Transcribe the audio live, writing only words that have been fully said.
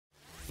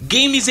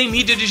Games em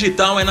mídia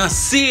digital é na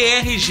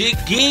CRG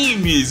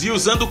Games e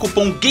usando o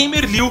cupom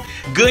Gamerllil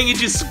ganhe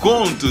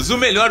descontos. O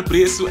melhor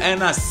preço é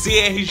na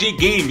CRG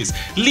Games.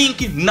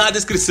 Link na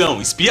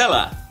descrição, espia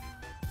lá.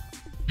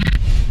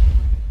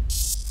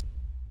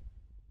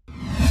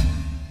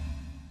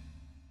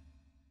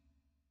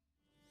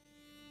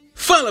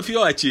 Fala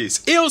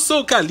Fiotes, eu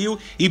sou o Kallil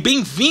e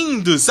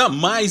bem-vindos a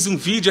mais um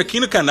vídeo aqui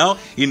no canal.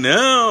 E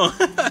não,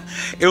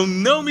 eu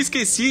não me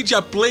esqueci de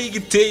A Plague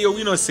Tale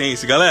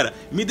Innocence, galera.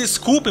 Me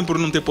desculpem por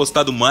não ter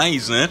postado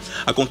mais, né?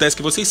 Acontece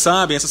que vocês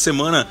sabem, essa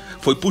semana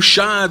foi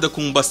puxada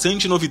com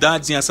bastante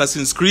novidades em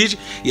Assassin's Creed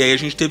e aí a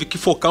gente teve que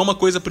focar uma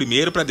coisa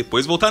primeiro para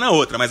depois voltar na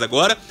outra. Mas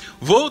agora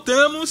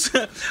voltamos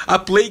a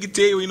Plague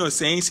Tale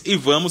Innocence e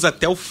vamos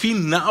até o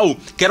final.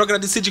 Quero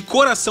agradecer de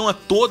coração a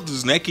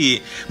todos, né,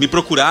 que me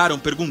procuraram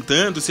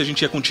perguntando se a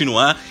gente ia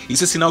continuar.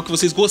 Isso é sinal que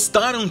vocês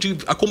gostaram de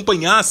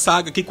acompanhar a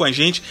saga aqui com a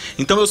gente.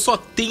 Então eu só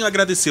tenho a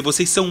agradecer,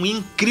 vocês são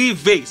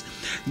incríveis.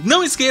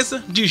 Não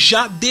esqueça de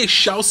já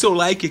deixar o seu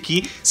like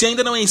aqui. Se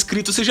ainda não é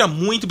inscrito, seja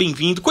muito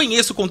bem-vindo.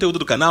 Conheça o conteúdo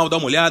do canal, dá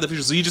uma olhada,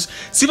 veja os vídeos.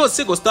 Se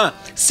você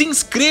gostar, se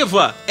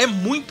inscreva. É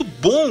muito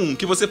bom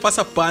que você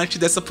faça parte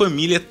dessa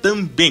família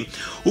também.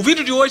 O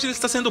vídeo de hoje ele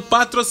está sendo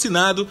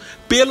patrocinado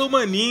pelo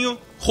maninho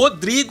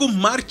Rodrigo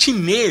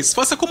Martinez.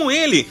 Faça como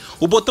ele.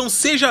 O botão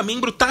Seja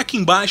Membro tá aqui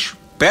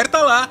embaixo.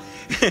 Aperta lá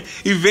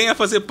e venha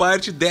fazer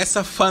parte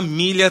dessa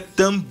família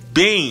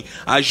também.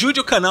 Ajude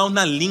o canal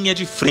na linha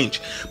de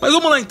frente. Mas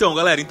vamos lá então,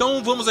 galera.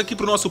 Então vamos aqui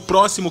pro nosso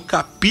próximo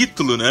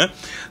capítulo, né?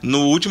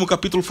 No último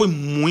capítulo foi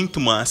muito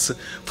massa.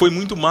 Foi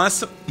muito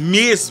massa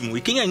mesmo.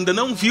 E quem ainda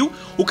não viu,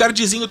 o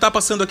cardzinho tá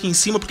passando aqui em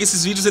cima, porque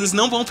esses vídeos eles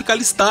não vão ficar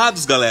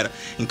listados, galera.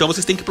 Então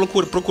vocês têm que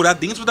procurar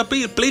dentro da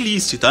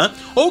playlist, tá?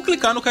 Ou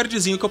clicar no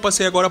cardzinho que eu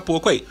passei agora há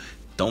pouco aí.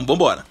 Então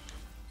vambora.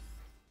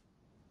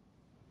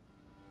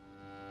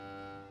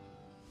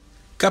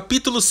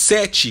 Capítulo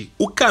 7.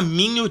 O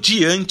caminho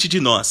diante de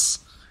nós.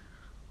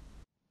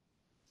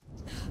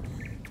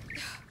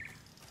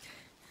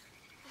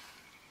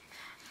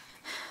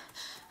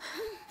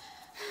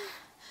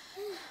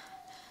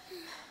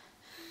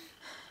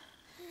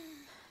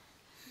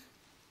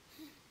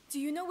 Do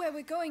you know where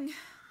we're going?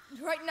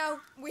 Right now,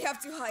 we have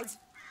to hide.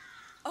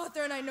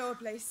 Arthur and I know a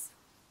place.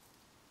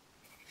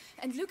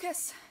 And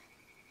Lucas,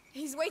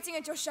 he's waiting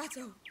at your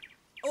chateau.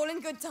 All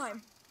in good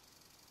time.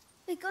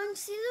 We're going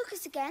to see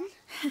Lucas again?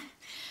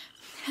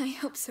 I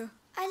hope so.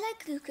 I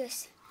like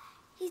Lucas.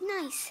 He's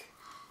nice.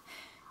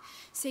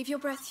 Save your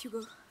breath,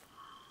 Hugo.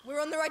 We're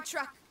on the right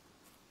track.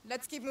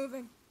 Let's keep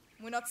moving.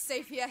 We're not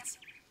safe yet.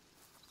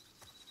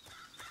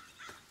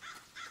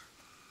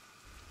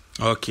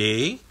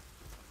 Ok.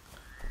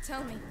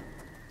 Tell me,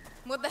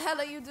 what the hell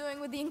are you doing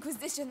with the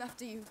Inquisition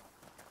after you?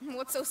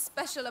 What's so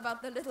special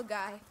about the little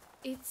guy?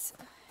 It's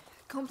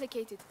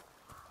complicated.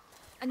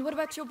 And what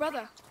about your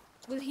brother?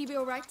 Will he be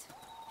all right?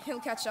 He'll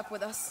catch up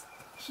with us.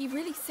 He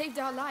really saved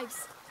our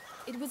lives.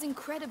 It was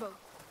incredible.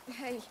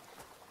 Hey,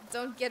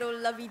 don't get all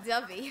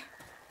lovey-dovey.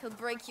 He'll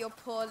break your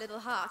poor little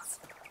heart.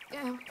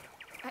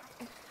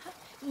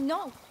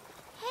 No.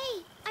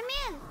 Hey, I'm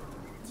in.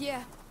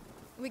 Yeah,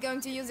 we're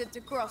going to use it to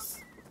cross.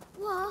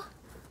 What?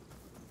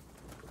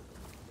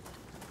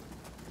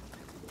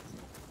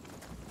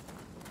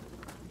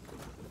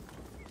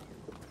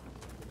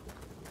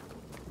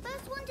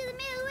 First one to the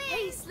middle way.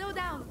 Hey, slow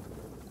down.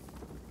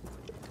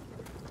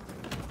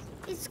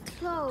 It's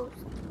closed.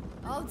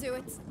 I'll do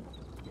it.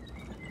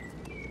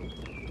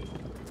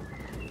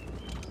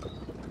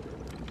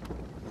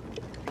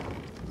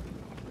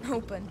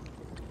 Open.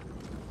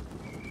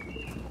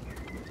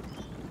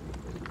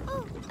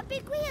 Oh, a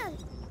big wheel.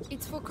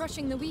 It's for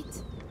crushing the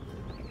wheat.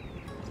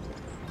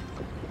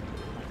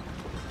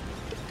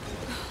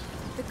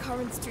 The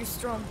current's too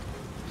strong.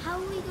 How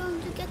are we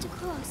going to get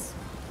across?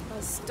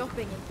 By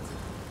stopping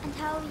it. And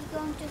how are we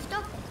going to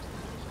stop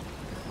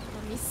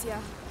it? Amicia,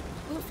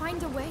 we'll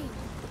find a way.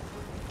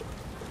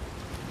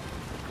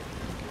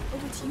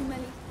 Over to you,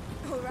 Melly.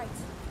 All right.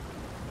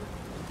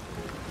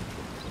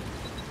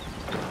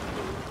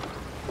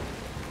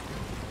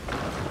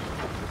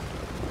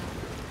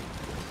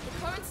 The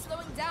current's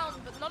slowing down,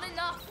 but not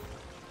enough.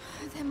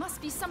 There must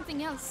be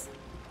something else.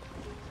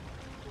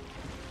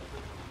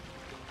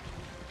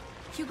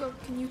 Hugo,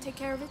 can you take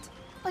care of it?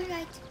 All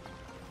right.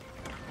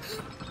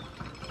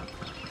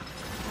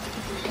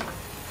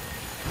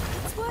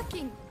 It's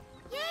working.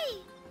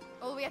 Yay!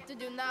 All we have to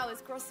do now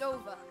is cross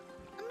over.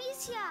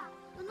 Amicia,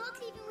 you're not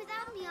leaving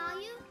without me, are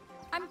you?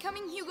 I'm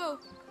coming, Hugo.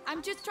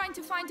 I'm just trying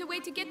to find a way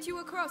to get you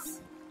across.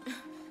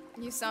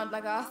 You sound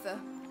like Arthur.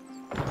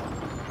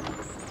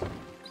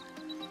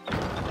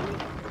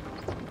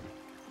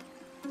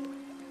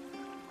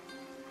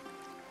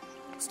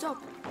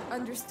 Stop.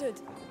 Understood.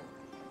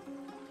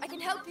 I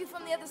can help you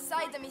from the other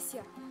side,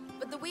 Amicia.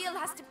 But the wheel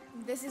has to...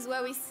 This is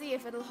where we see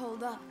if it'll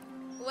hold up.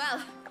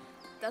 Well,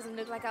 doesn't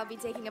look like I'll be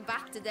taking a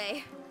bath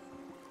today.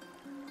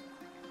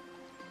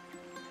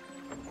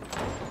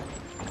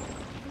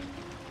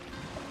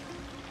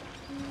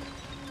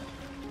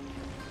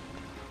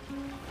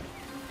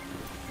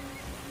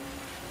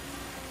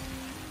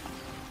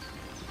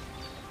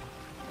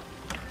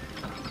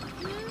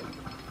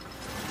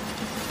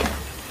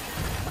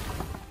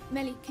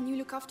 Melly, can you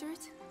look after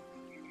it?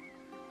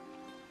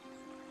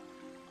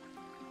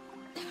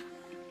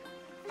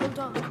 Hold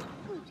on.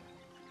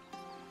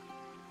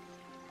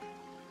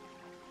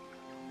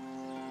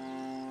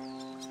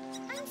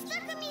 I'm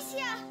stuck,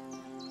 Amicia!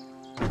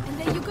 And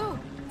there you go.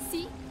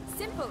 See?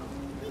 Simple.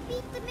 We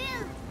beat the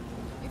mill.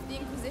 If the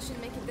Inquisition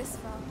make it this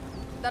far,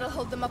 that'll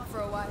hold them up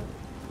for a while.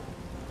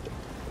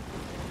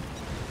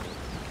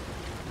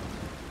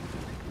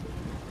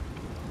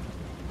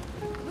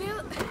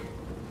 We'll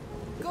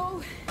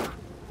go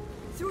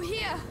through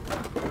here.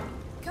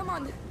 Come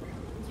on.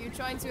 You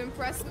trying to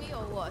impress me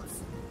or what?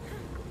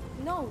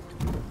 No.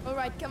 All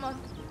right, come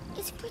on.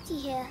 It's pretty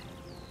here,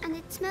 and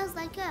it smells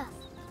like earth.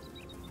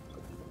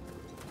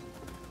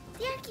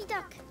 The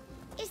Archiduck.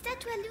 Is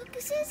that where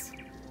Lucas is?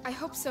 I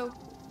hope so.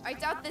 I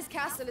doubt this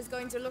castle is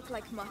going to look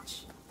like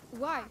much.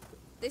 Why?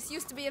 This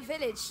used to be a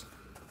village,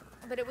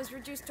 but it was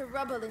reduced to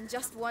rubble in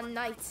just one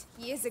night,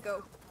 years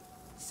ago.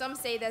 Some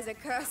say there's a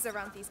curse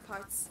around these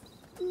parts.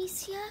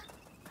 Amicia?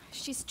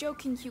 She's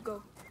joking,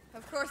 Hugo.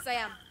 Of course I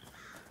am.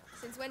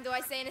 Since when do I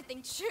say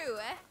anything true,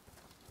 eh?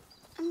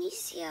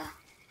 Amicia.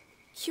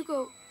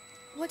 Hugo,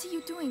 what are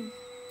you doing?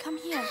 Come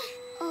here.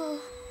 Oh.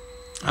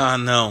 Ah,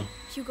 não.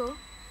 Hugo?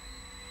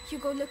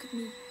 Hugo, look at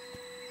me.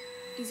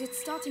 Is it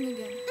starting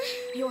again?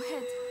 Your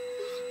head.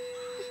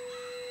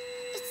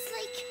 It's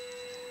like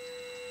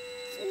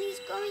something's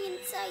growing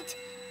inside.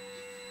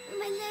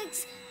 My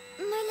legs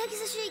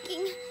are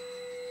shaking.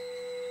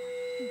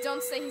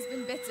 Don't say he's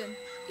been bitten.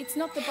 It's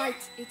not the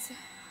bite. It's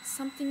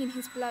something in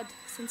his blood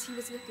since he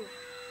was little.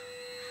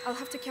 I'll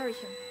have to carry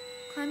him.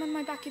 Climb on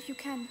my back if you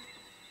can.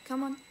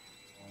 Come on.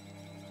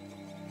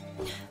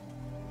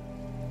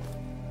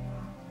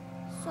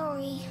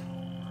 Sorry.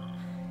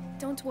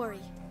 Don't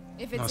worry.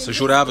 If it's Nossa, eu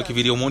jurava que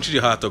viria um monte de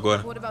rato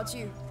agora. What about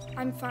you?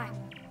 I'm fine.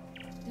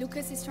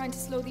 Lucas is trying to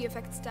slow the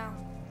effects down.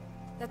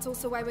 That's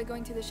also why we're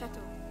going to the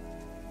chateau.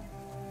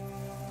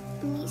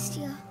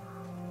 Amicia.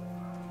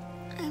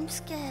 I'm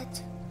scared.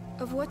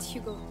 Of what,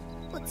 Hugo?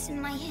 What's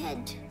in my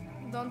head?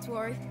 Don't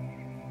worry.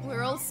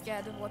 We're all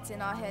scared of what's in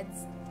our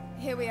heads.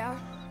 Here we are.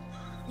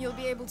 You'll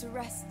be able to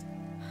rest.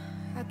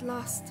 At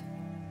last.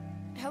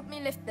 Help me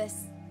lift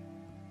this.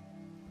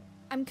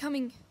 I'm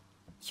coming.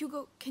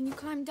 Hugo, can you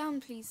climb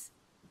down, please?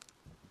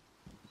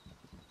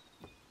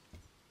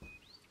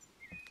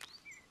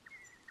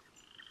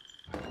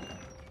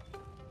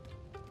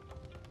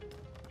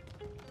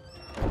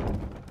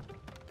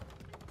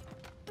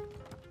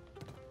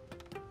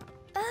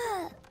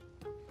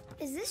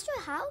 Is this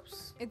your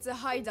house? It's a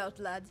hideout,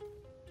 lad.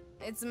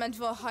 It's meant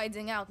for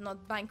hiding out,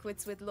 not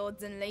banquets with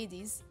lords and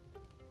ladies.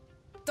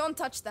 Don't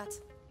touch that.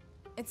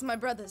 It's my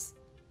brother's.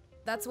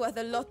 That's worth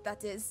a lot,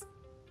 that is.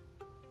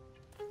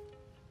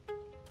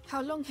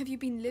 How long have you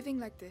been living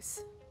like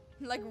this?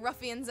 Like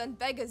ruffians and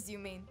beggars, you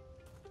mean?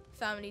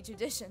 Family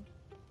tradition.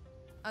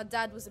 Our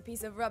dad was a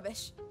piece of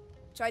rubbish.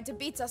 Tried to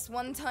beat us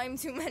one time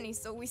too many,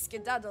 so we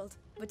skedaddled.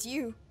 But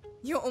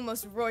you're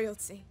almost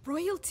royalty.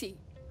 Royalty?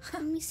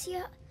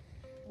 Amicia,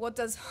 What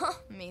does huh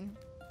mean?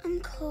 I'm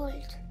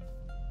cold.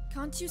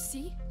 Can't you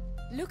see?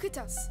 Look at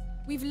us.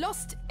 We've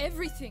lost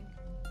everything.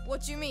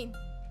 What do you mean?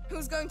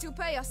 Who's going to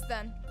pay us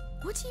then?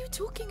 What are you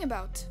talking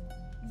about?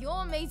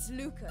 Your mate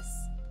Lucas.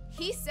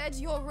 He said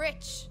you're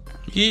rich.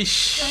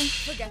 Ixi. Don't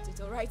forget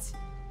it, alright?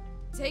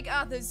 Take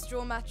Arthur's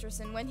straw mattress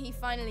and when he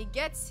finally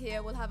gets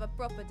here, we'll have a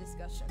proper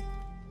discussion.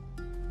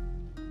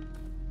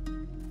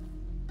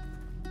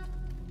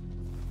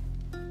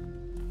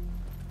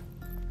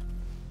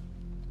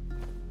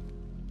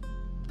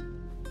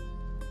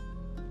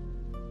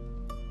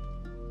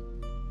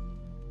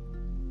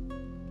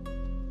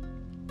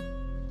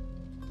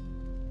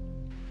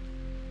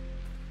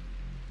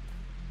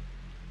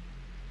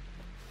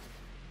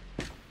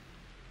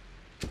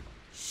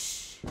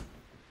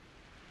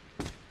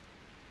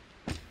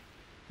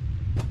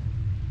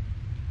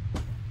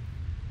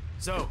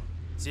 So,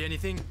 see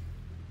anything?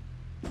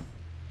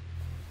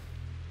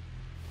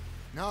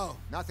 No,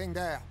 nothing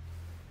there.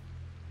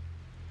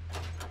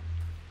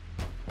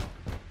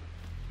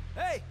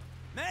 Hey,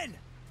 men!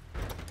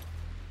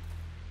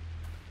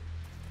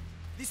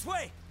 This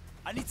way!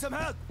 I need some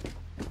help!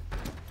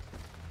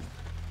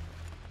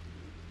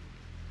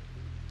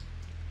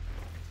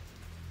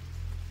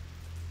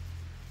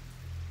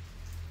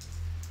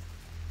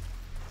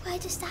 Where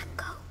does that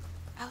go?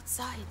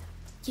 Outside.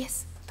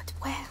 Yes, but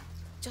where?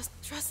 Just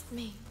trust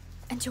me.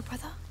 And your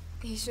brother?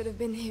 He should have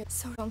been here,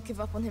 so don't give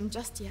up on him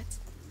just yet.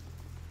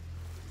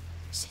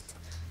 Shit.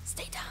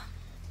 Stay down.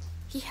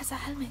 He has a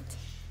helmet.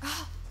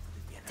 Ah,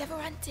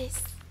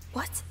 Devorantis.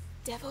 What?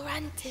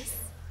 Devorantis.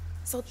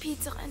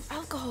 Saltpeter and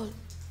alcohol.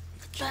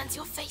 Burns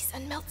your face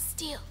and melts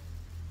steel.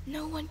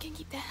 No one can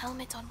keep their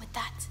helmet on with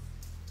that.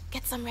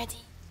 Get some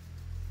ready.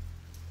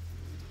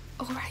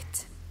 All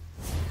right.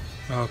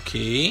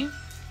 Ok.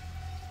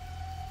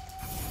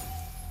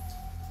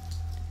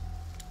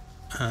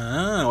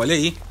 Ah, olha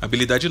aí.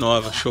 Habilidade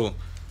nova. Show.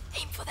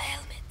 Aim for the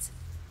helmet.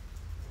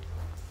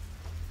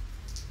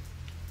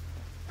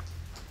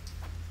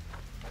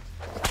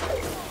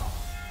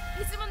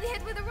 Hit him on the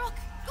head with a rock.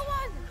 Go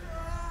on.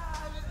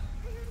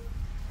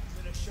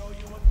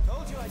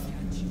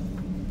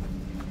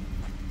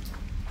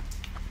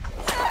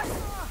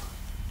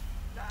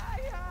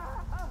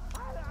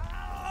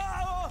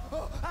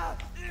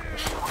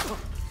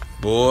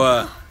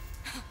 Boa.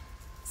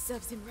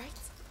 Serves him right.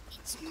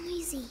 It's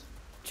noisy.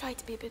 Try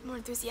to be a bit more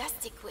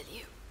enthusiastic, will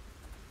you?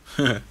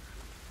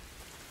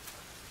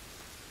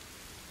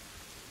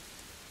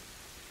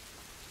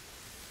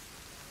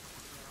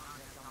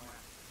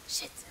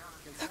 Shit.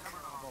 Look.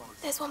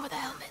 There's one with a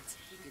helmet.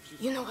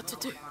 You know what to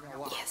do.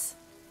 Yes.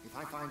 If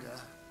I find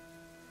her,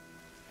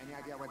 any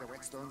idea where the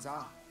whetstones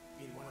are?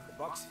 In one of the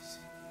boxes.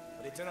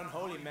 But it's an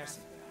unholy mess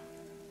in there.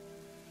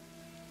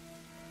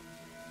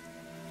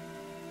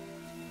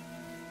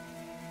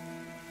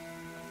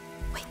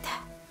 Wait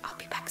there. I'll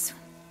be back soon.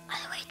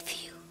 I'll wait for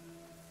you.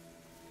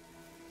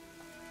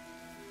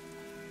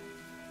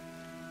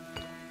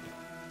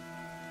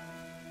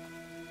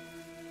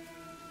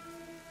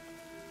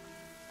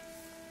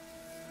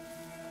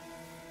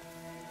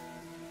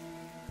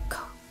 Go.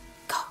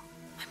 Go.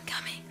 I'm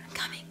coming. I'm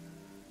coming.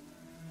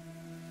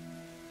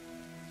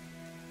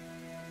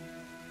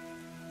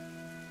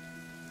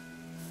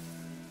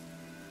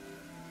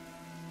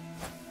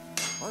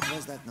 What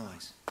was that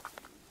noise?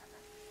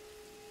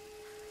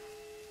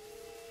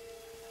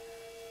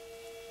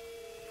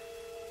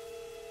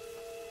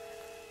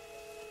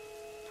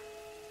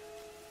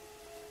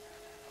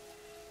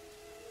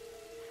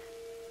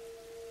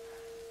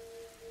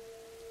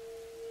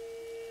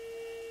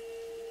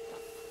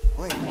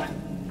 Wait.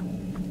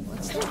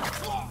 What's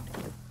that?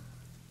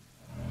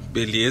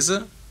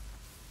 Beleza.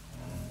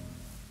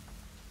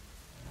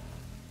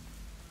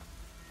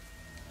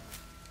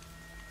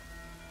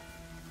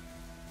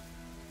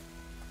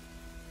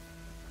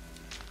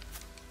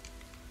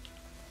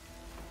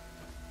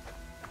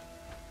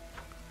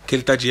 Que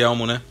ele tá de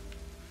elmo, né?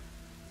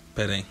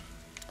 Pera aí.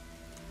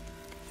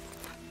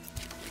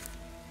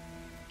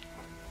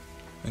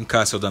 Vem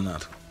cá, seu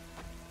danado.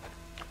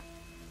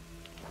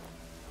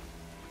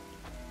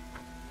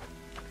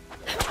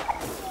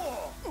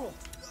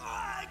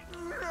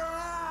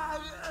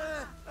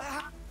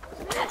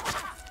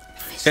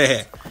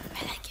 É.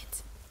 I like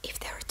it. If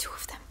there are two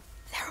of them,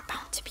 there are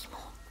bound to be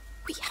more.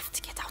 We have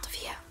to get out of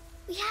here.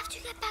 We have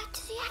to get back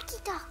to the Aki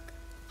dock.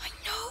 I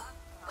know.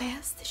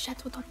 Where's the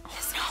chateau d'eau?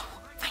 Yes, no.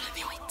 I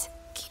knew it.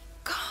 Keep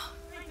calm.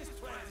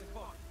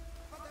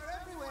 But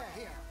they're everywhere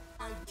here.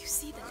 You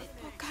see the little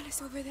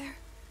portcullis over there?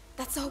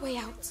 That's our way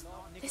out.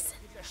 Listen,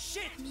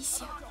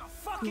 Amicia,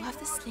 you have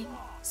the sling,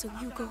 so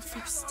you go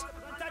first.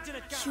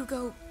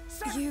 Hugo,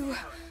 you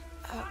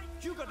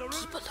keep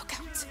a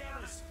lookout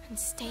and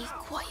stay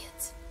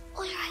quiet.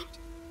 All right.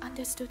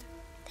 Understood?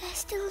 They're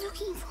still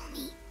looking for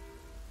me.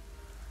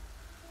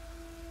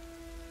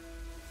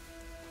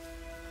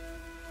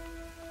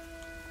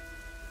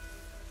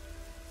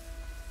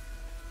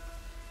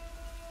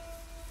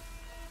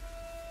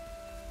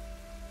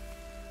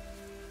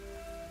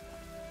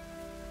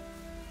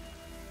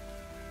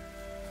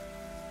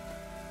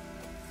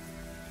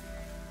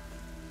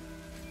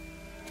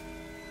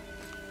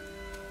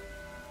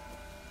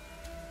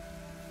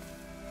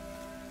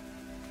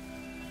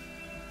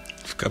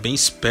 Fica bem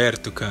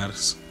esperto,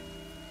 caras.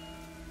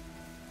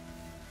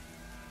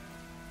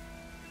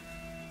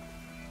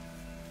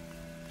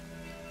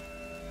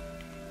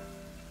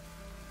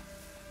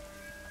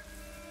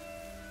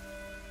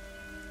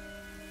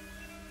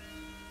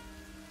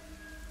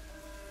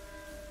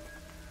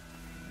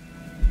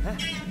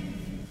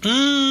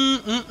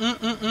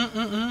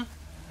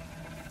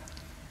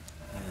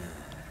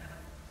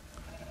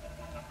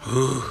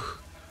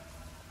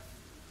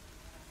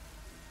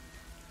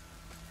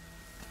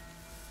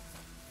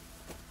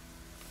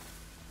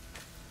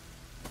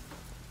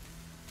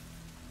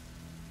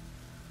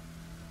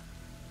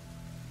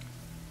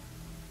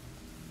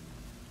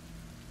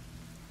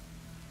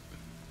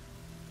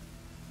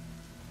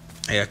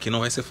 É, aqui não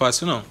vai ser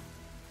fácil, não.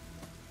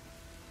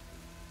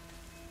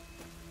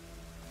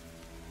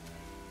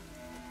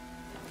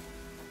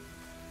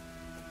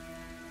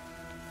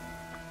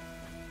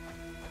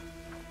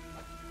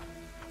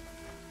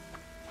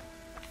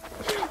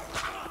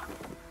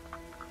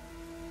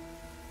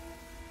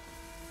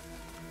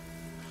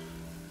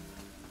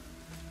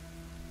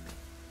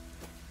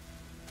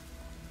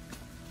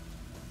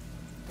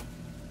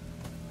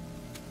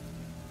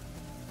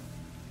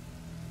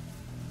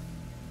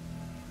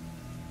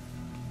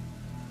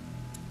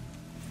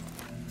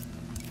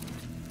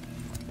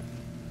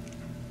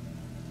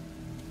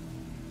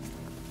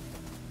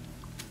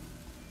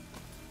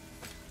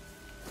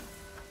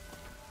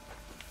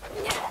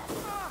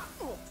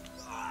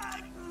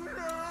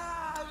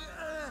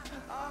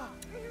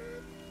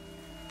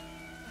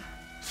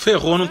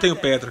 Ferrou, não tenho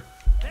pedra.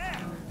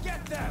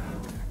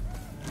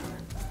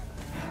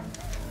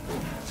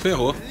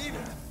 Ferrou.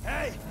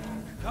 Hey,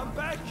 come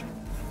back!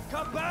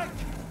 Come back!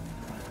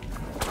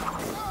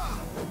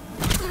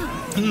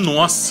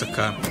 Nossa,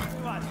 cara.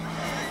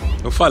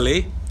 Eu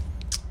falei.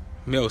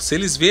 Meu, se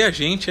eles verem a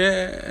gente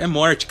é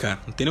morte,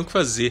 cara. Não tem nem o que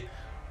fazer.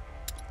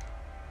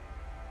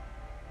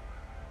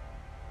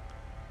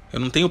 Eu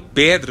não tenho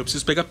pedra, eu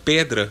preciso pegar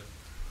pedra.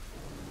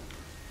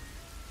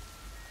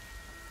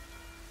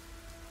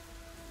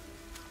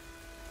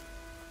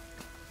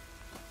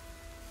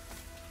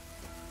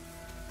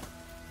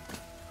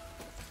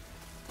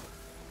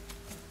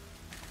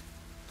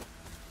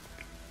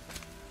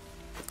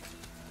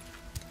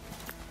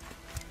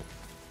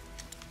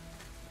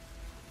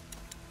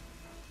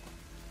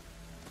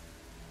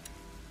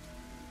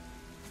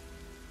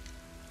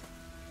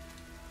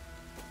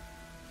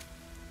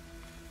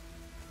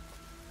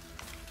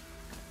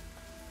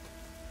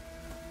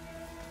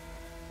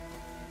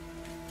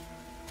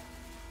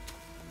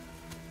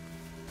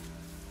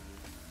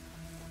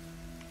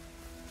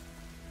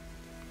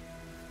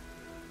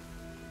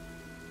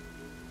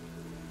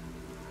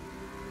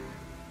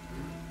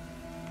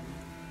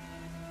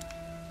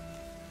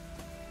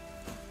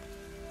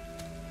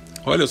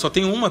 Olha, eu só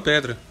tenho uma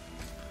pedra.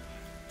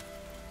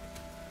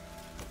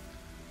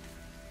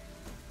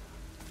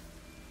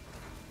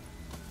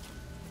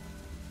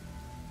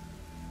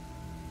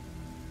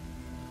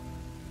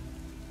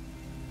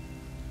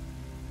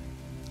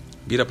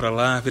 Vira pra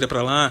lá, vira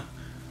pra lá.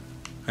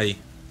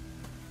 Aí.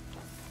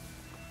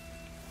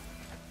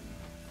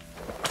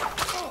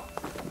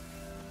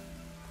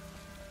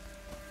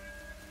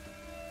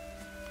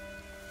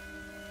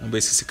 Vamos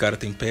ver se esse cara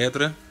tem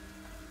pedra.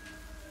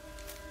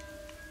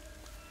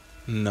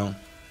 Não.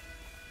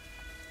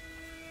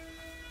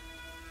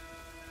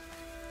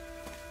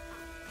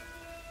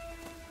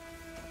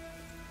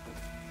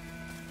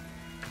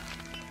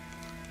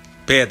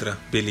 Pedra,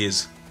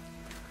 beleza.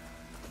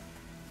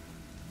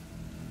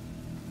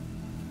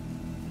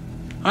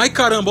 Ai,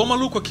 caramba, olha o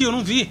maluco aqui, eu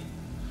não vi.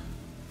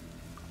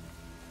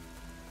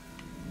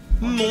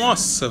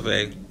 Nossa,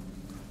 velho.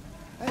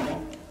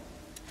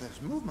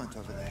 There's movement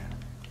over there.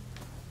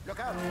 Look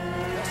out!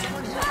 There's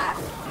someone here.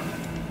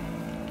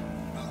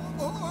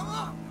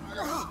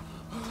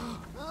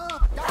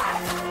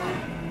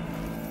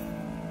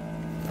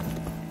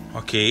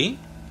 Ok.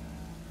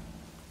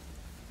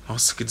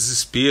 Nossa, que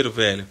desespero,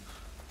 velho.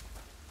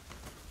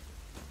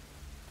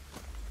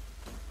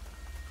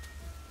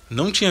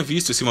 Não tinha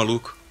visto esse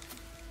maluco.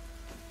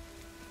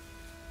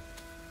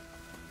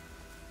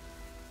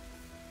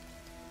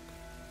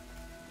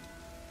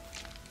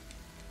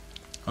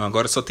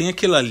 Agora só tem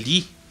aquele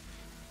ali.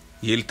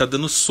 E ele tá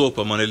dando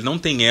sopa, mano. Ele não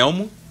tem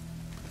elmo.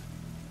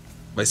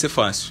 Vai ser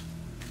fácil.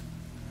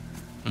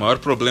 O maior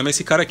problema é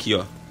esse cara aqui,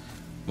 ó.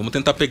 Vamos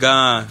tentar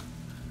pegar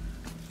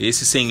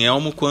esse sem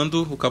elmo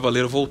quando o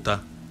cavaleiro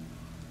voltar.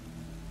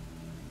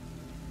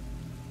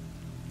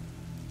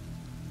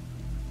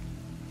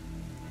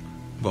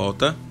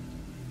 Volta.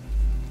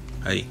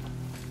 Aí.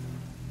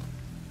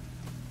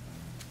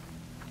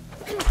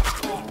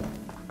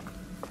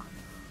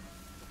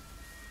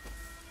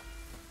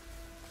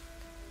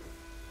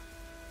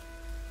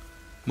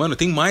 Mano,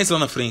 tem mais lá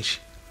na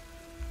frente.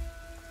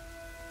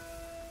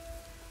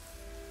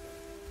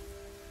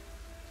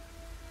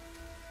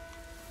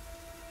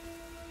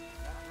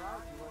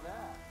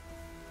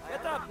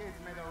 Get up!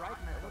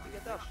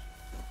 Get up!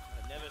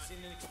 I've never seen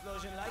an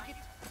explosion like it.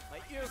 My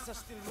ears are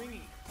still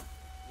ringing.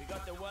 We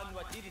got the one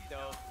what did it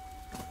though.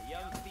 A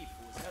young thief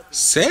who was helping.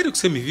 Sério que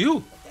você me viu?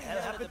 What the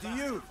hell happened to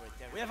you?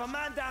 We have a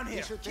man down He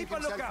here. should think Keep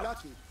a himself lookout.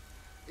 lucky.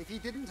 If he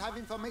didn't have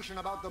information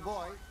about the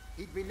boy,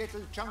 he'd be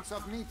little chunks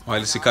of meat. Olha,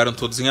 eles ficaram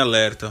todos em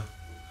alerta.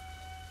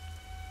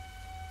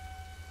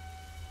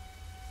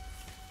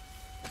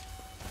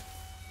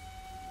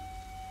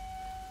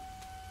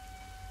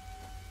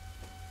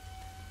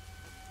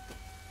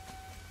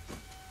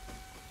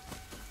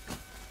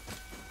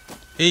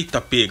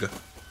 Eita, pega.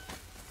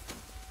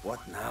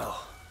 What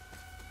now?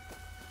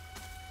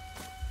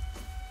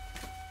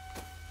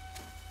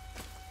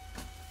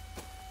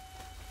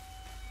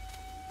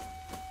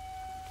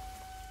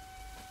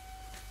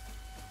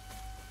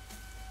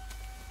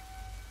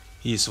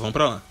 Isso, vamos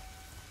pra lá.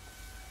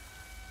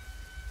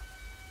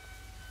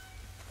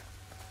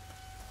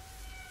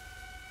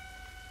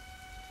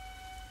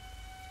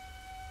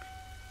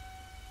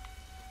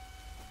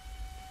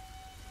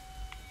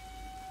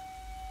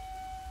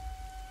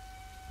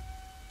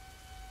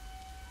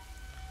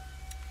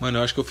 Mano,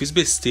 eu acho que eu fiz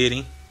besteira,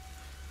 hein?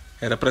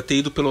 Era pra ter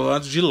ido pelo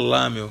lado de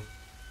lá, meu.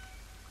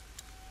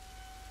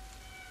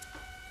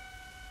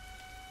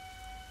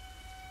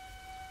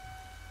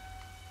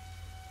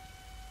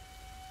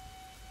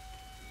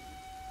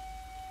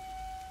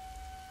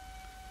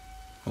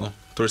 Bom,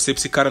 torcer pra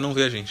esse cara não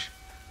ver a gente.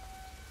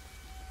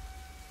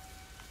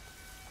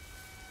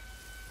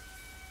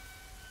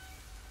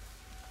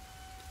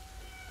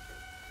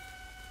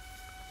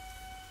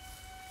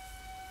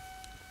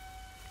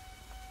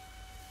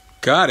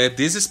 Cara, é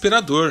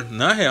desesperador,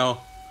 na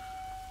real.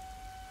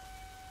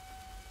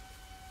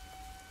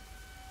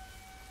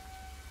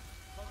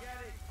 Forget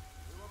it.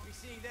 We won't be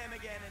seeing them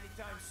again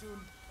anytime soon.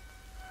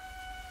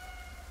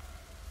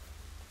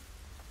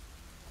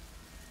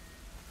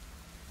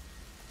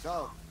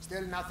 So,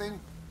 still nothing?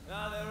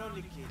 No, they're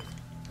only kids.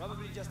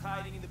 Probably just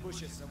hiding in the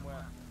bushes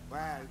somewhere.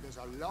 Well, there's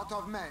a lot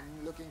of men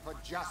looking for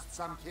just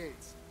some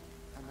kids.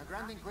 And the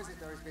Grand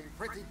Inquisitor is being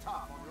pretty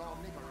tough on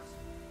Lord Nicholas.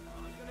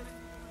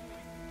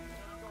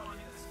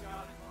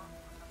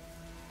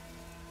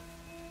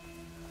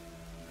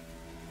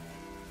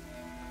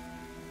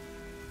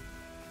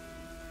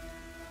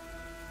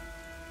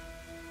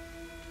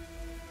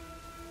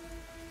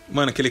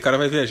 Mano, aquele cara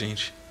vai ver a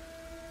gente.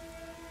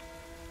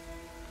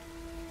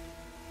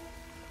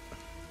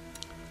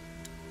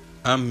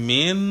 A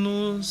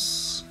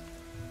menos...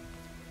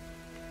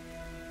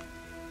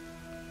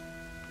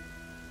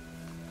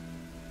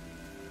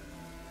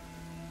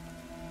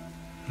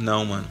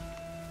 Não, mano.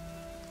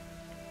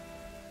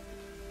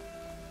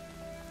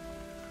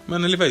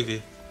 Mano, ele vai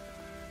ver.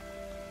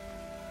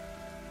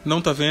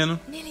 Não tá vendo?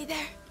 Nearly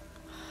there.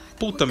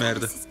 Puta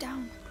merda. This is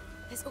down.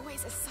 There's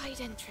always a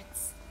side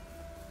entrance.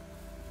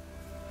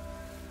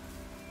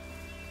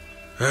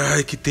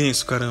 Ai, que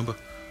tenso, caramba.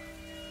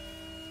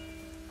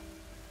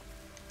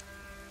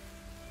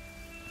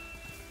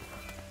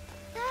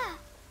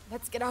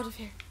 Let's get out of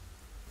here.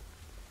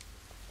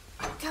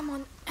 Come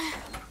on.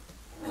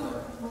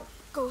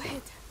 Go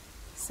ahead.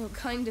 So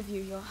kind of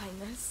you, Your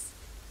Highness.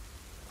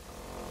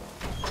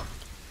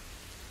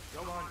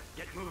 Come on,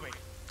 get moving.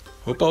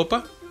 Opa,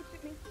 opa.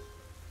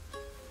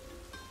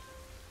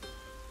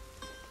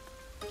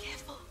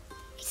 Careful.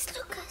 It's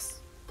Lucas.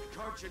 The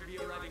cart should be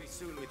arriving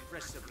soon with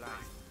fresh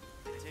supplies.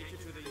 Take you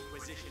to the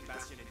Inquisition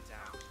bastion in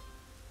town.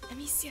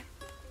 Amicia,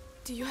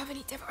 do you have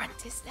any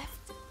Deverantes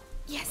left?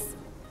 Yes.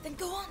 Then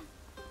go on.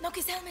 Knock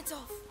his helmet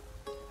off.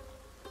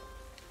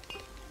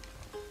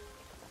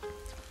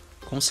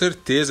 Com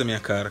certeza, minha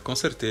cara, com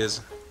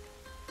certeza.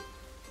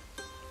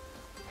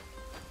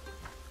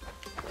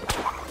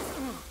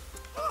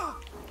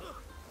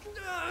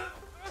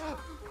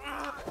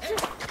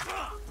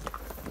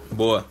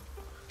 Boa.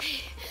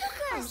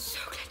 I'm so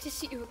glad to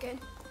see you again.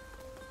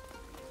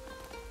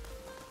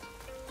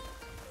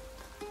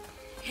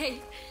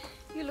 Hey,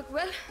 you look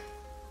well.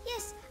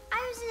 Yes,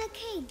 I was in a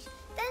cage.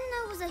 Then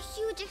there was a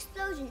huge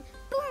explosion.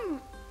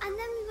 Boom! And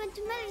then we went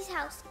to Melly's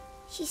house.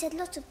 She said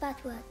lots of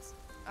bad words.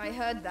 I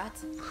heard that.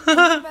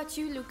 What about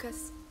you,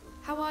 Lucas?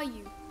 How are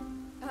you?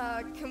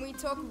 Can we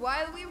talk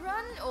while we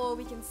run? Or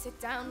we can sit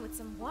down with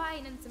some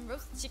wine and some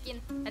roast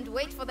chicken and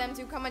wait for them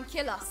to come and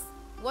kill us?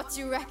 What do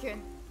you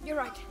reckon? You're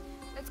right.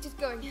 Let's get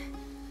going.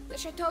 The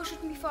chateau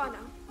shouldn't be far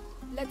now.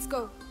 Let's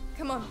go.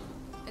 Come on.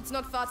 It's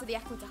not far to the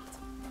aqueduct.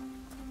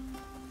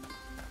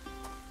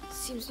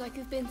 Seems like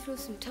you've been through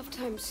some tough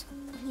times.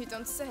 You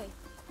don't say.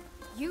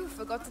 You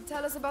forgot to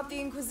tell us about the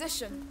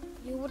Inquisition.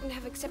 You wouldn't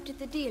have accepted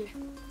the deal.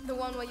 The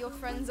one where your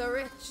friends are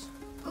rich.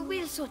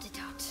 We'll sort it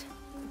out.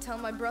 Tell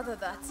my brother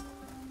that.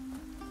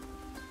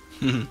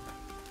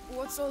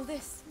 What's all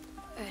this?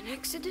 An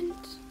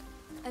accident?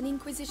 An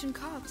Inquisition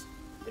cart.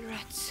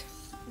 Rats.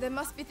 There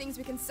must be things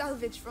we can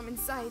salvage from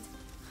inside.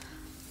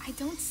 I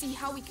don't see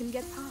how we can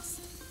get past.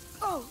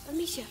 Oh,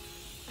 Amicia,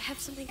 I have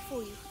something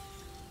for you.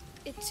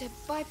 It's a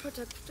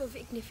byproduct of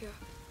Ignifera,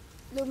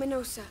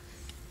 luminosa.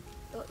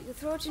 You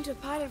throw it into a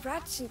pile of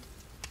rats and...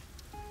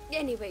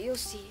 Anyway, you'll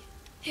see.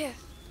 Here,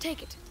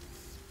 take it.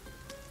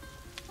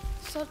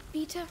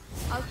 Saltpeter,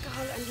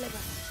 alcohol and liver.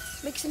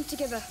 Mix them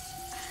together.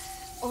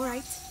 All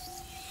right.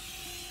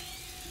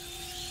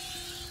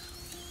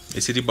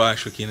 Esse de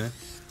baixo aqui, né?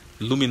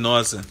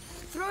 Luminosa.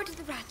 Throw it to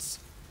the rats.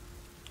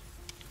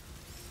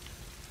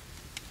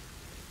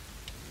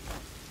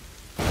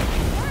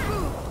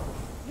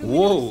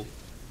 Uou!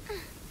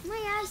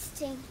 My eyes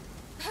sting.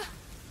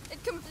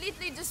 It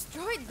completely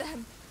destroyed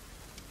them.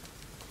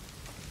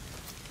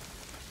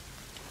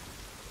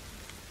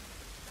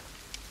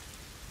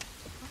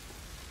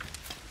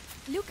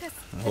 Lucas,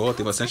 Oh,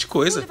 tem bastante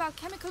coisa. about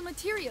chemical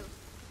material.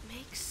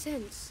 Makes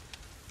sense.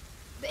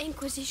 The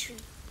Inquisition.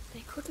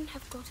 They couldn't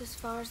have got as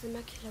far as the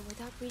macula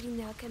without reading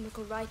the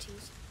alchemical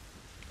writings.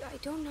 I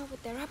don't know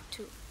what they're up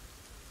to.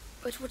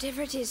 But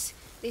whatever it is,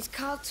 these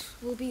carts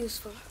will be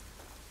useful.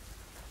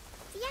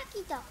 The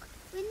Yaki Dock.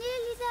 We're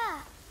nearly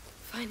there.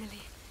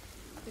 Finally.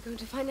 We're going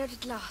to find out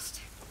at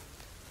last.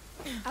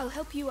 I'll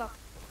help you up.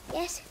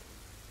 Yes.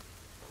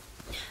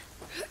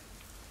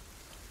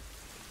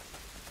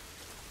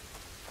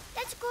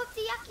 Let's go up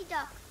the Yaki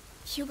Dock.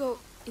 Hugo,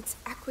 it's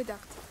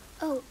aqueduct.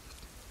 Oh,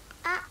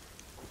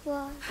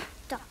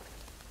 aqueduct.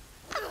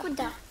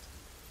 Aqueduct.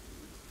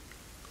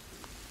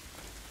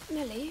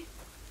 Nelly,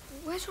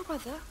 where's your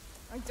brother?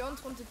 I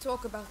don't want to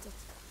talk about it.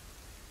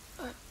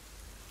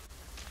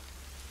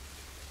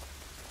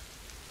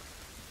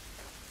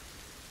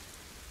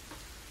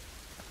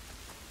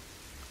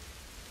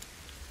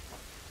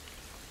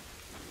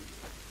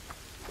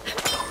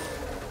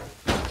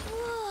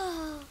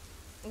 Whoa.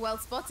 Well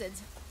spotted.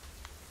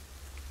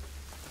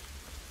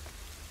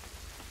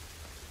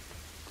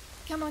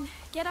 Come on,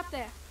 get up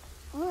there.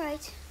 All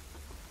right.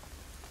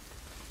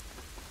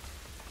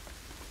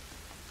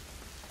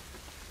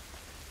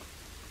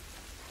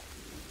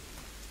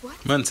 What?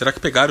 Mano, será que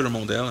pegaram o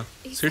irmão dela?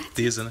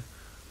 Certeza, né?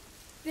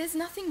 There's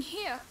nothing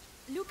here.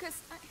 Lucas,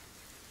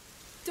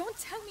 don't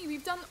tell me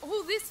we've done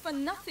all this for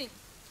nothing.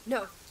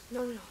 No.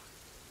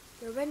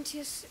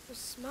 Laurentius was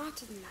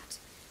smarter than that.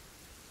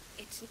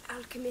 It's an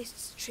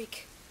alchemist's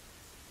trick.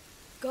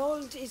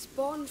 Gold is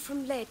born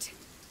from lead.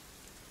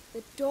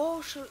 The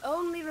door shall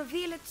only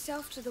reveal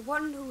itself to the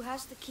one who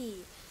has the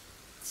key.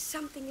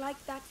 Something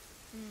like that.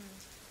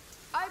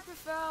 I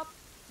prefer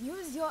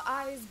use your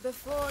eyes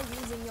before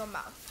using your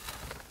mouth.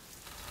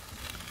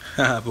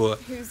 Haha, boa.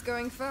 Who's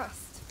going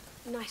first?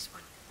 Nice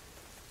one.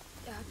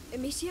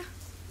 Amicia?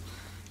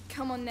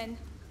 Come on then.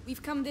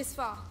 We've come this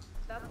far.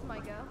 That's my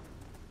girl.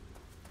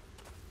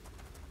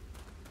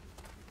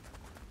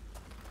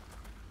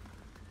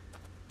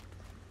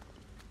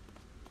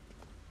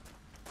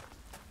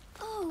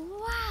 Oh,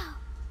 wow.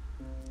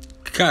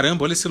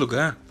 Caramba, olha esse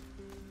lugar.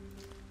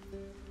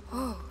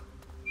 Oh,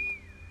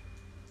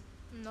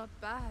 Not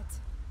bad.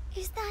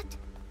 Is that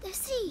the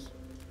sea?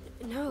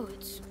 no,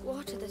 it's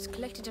water that's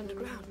collected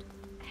underground.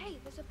 Hey,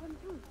 there's a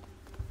pontoon.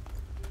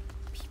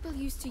 People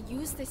used to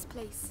use this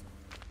place.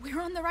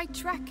 We're on the right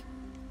track.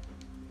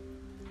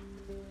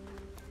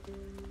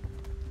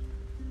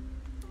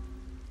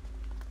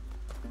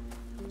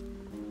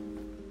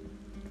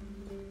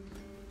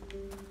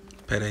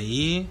 Pera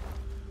aí.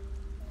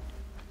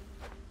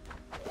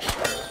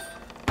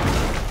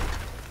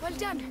 Well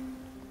done.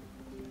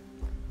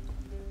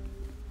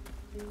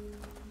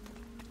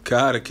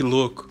 Cara, que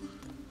louco.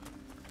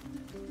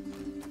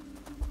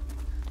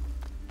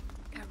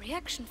 A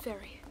reaction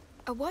ferry.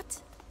 A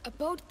what? A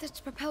boat that's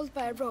propelled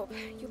by a rope.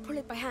 You pull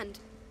it by hand.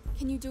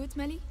 Can you do it,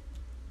 Melly?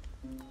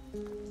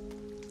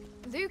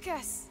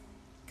 Lucas,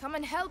 come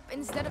and help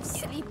instead of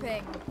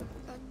sleeping.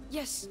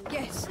 Yes.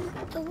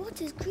 The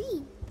water's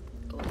green.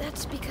 Oh,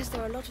 that's because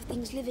there are a lot of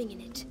things living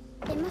in it.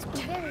 It must be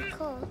very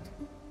cold.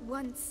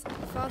 Once,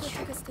 Father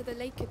took us to the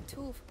lake at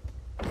Tudo,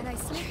 and I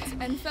slipped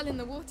and fell in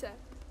the water.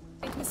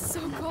 It was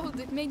so cold,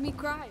 it made me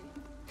cry.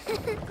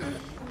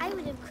 I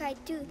would have cried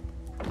too.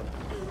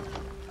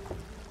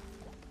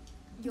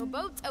 Your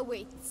boat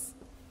awaits.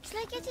 Shall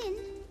I get in?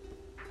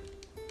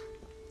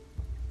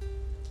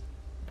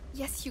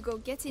 Yes, Hugo,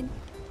 get in.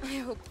 I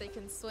hope they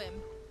can swim.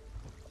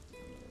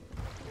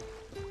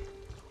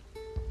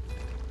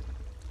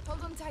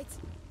 Hold on tight.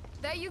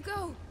 There you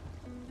go.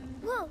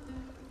 Whoa.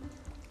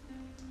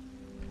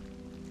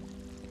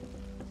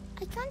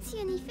 I can't see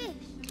any fish.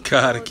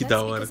 Cara, Oh, que that's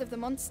da hora. because of the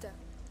monster.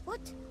 What?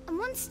 A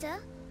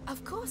monster?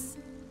 Of course.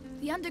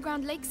 The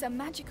underground lakes are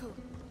magical.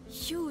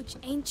 Huge,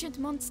 ancient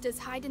monsters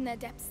hide in their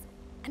depths.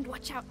 And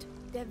watch out,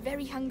 they're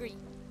very hungry.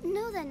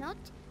 No, they're not.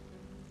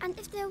 And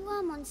if there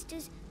were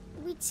monsters,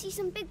 we'd see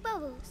some big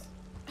bubbles.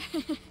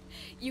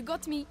 You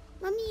got me.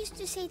 Mummy used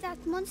to say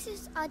that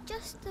monsters are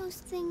just those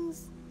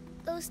things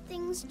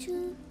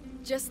to...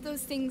 Just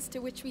those things to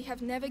which we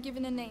have never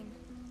given a name.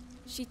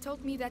 She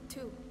told me that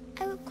too.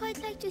 I would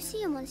quite like to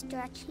see a monster,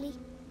 actually.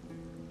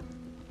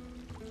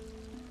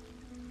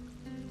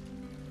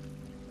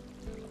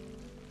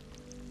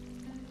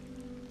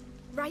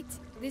 Right,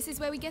 this is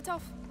where we get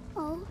off.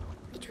 Oh,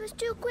 it was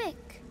too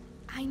quick.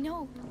 I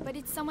know, but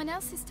it's someone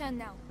else's turn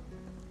now.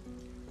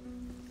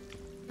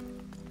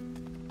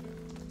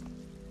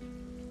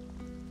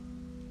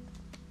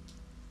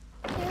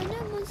 There are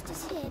no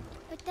monsters here,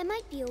 but there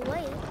might be a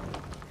whale.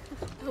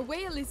 A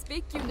whale is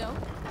big, you know.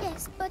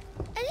 Yes, but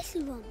a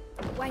little one.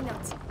 Why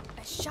not?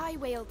 A shy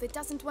whale that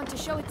doesn't want to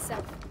show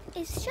itself.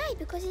 It's shy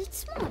because it's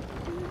small,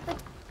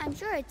 but I'm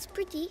sure it's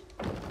pretty.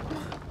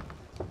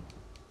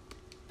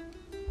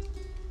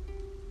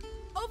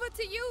 Over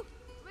to you!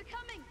 We're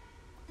coming!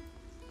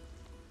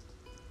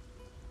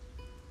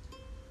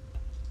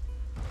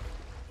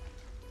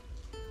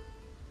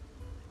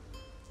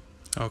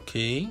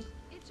 Ok.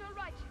 It's all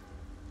right.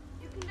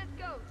 You can let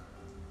go.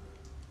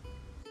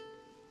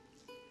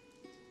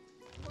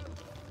 All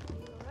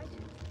right?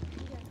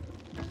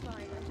 Yeah,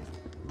 fine. I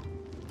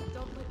just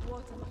don't like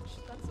water much,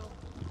 that's all.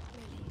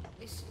 Really,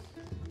 listen.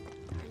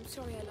 I'm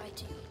sorry I lied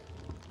to you.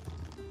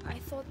 I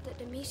thought that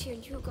Amicia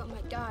and Hugo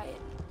might die,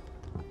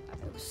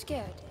 and I was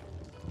scared.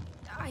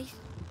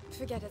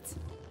 Forget it.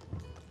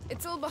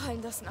 It's all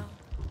behind us now.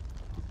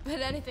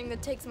 But anything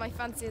that takes my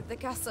fancy at the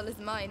castle is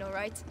mine, all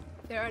right?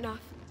 Fair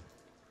enough.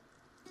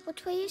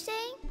 What were you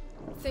saying?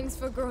 Things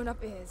for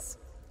grown-up ears.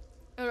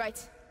 All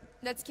right,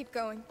 let's keep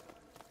going.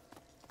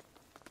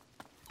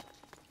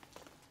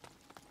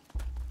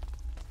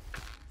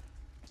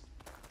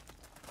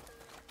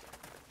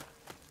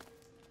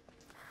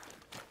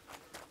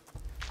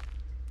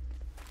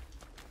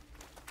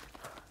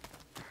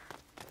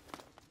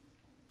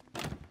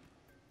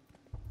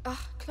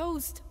 Ah,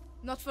 closed.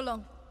 Not for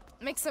long.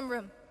 Make some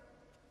room.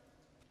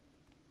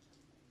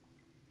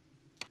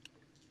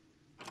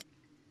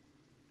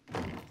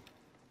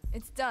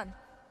 It's done.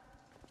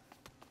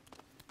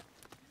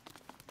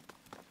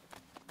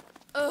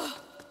 Oh,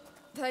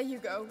 there you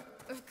go.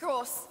 Of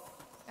course.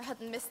 I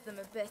hadn't missed them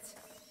a bit.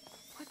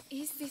 What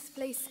is this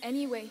place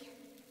anyway?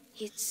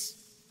 It's...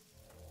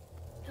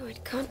 No,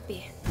 it can't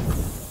be. I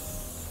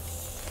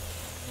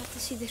have to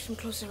see this from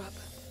closer up.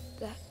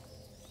 That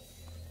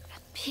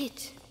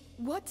pit.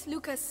 What,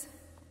 Lucas?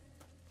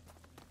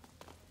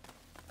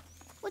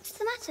 What's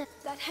the matter?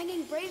 That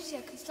hanging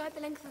brazier can slide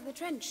the length of the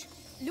trench.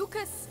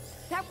 Lucas!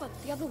 That one,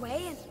 the other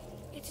way, and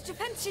it's a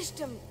defense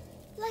system.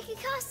 Like a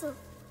castle.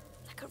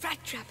 Like a rat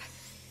trap.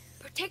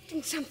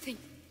 Protecting something.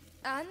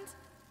 And?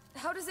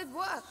 How does it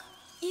work?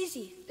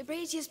 Easy. The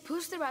braziers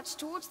push the rats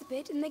towards the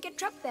pit and they get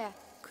trapped there.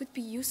 Could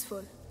be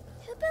useful.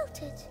 Who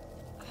built it?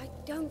 I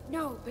don't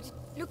know, but it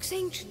looks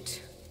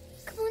ancient.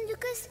 Come on,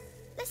 Lucas.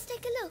 Let's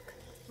take a look.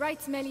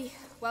 Right, Melly.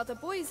 While the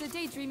boys are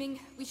daydreaming,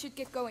 we should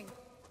get going.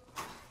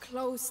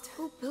 Closed.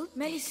 Who built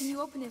Melly, this? can you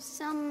open it?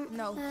 Some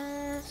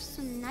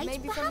knights,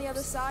 Maybe perhaps? from the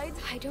other side?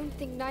 I don't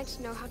think knights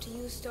know how to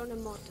use stone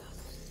and mortar.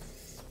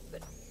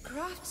 But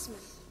craftsmen,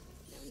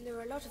 there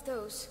are a lot of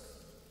those.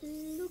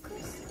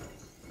 Lucas?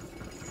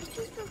 It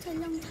was built a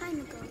long time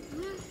ago.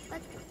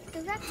 But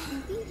the rats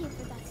haven't been here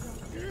for that long.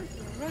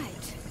 You're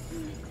right.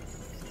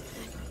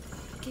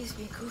 That gives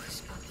me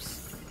goosebumps.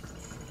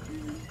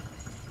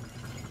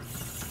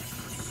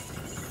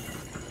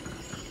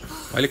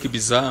 Olha que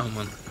bizarro,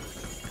 mano.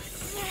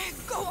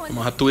 Go on!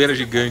 Uma ratoeira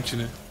gigante,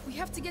 né? We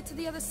have to get to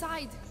the other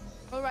side.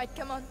 All right,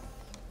 come on.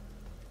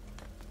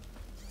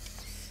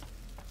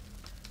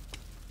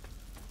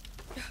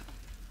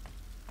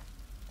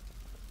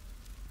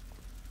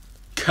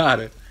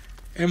 Cara,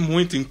 é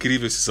muito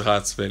incrível esses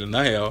ratos, velho,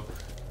 na real.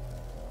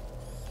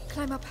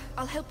 Climb up.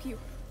 I'll help you.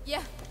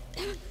 Yeah.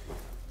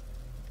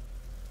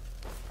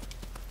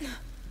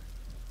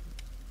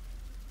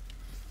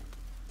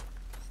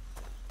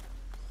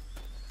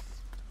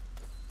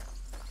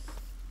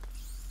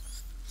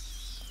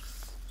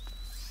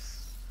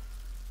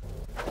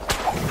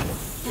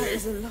 That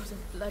is a lot of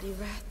bloody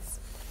rats.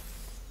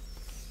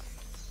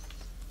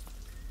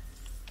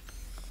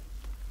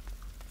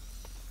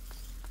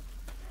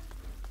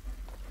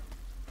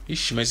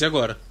 Ixi, mas e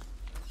agora?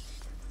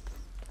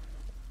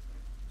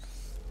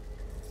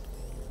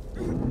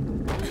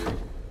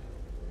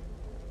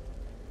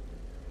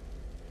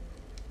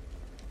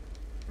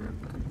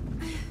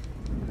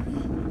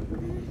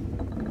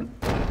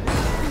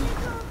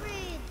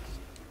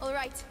 All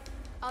right.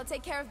 I'll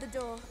take care of the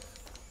door.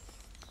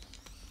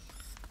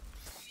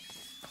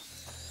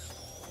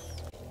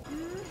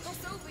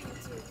 What's over you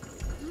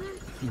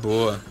two?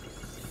 Boa.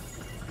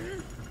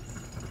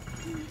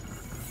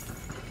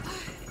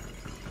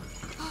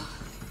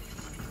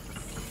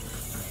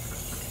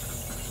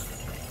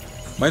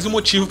 Mais um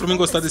motivo pra mim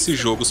gostar desse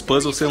jogo. Os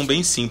puzzles são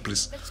bem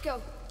simples. Let's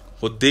go.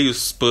 Odeio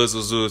os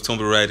puzzles do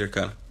Tomb Raider,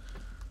 cara.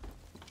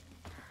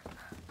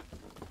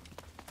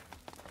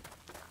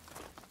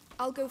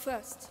 I'll go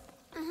first.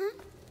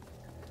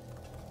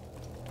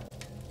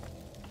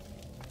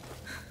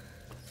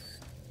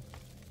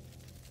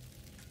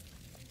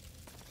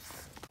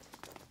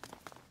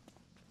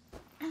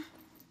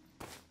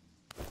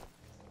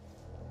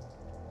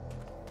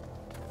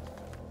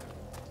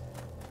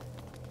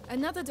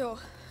 Another door.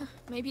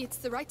 Maybe it's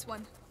the right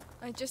one.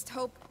 I just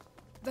hope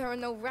there are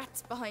no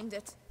rats behind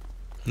it.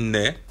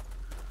 Né?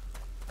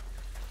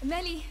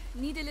 Melly,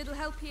 need a little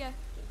help here.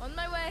 On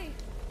my way.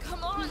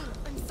 Come on.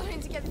 I'm starting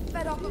to get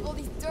fed up of all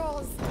these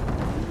doors.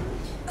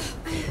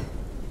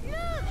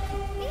 Look!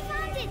 We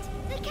found it!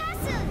 The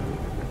castle!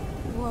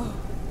 Whoa.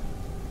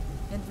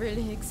 It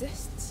really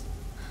exists.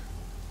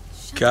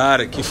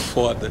 Cara, que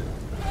foda.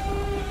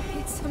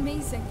 It's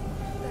amazing.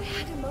 I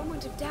had a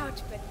moment of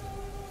doubt, but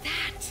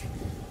that's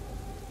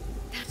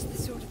the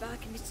sort of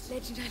alchemist's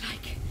legend I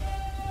like.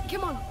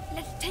 Come on,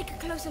 let's take a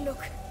closer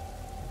look.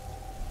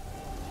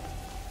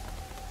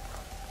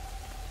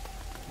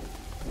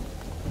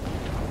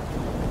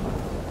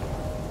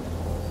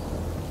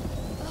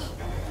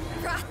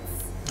 Rats.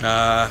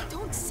 Ah,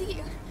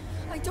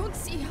 I don't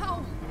see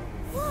how.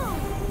 Whoa!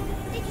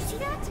 Did you see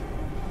that?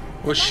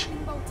 oxi.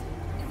 Lightning bolt.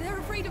 They're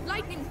afraid of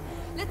lightning.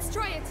 Let's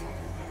try it.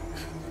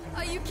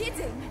 Are you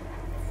kidding?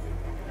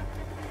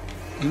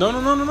 Não,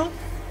 não, não, não, não.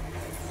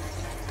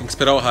 Tem que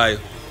esperar o raio.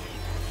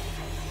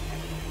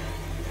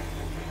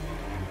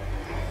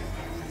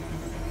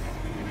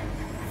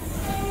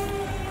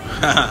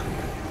 Haha.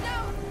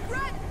 No,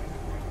 run!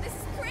 This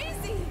is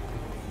crazy.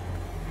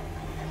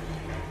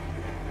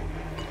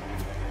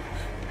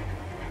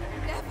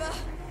 Never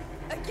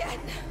again.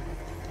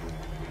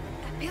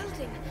 A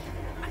building.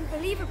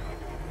 Unbelievable.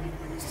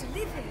 We used to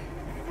live here.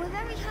 We're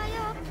very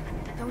high up.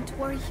 Don't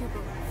worry,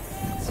 Hugo.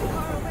 It's too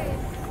far away.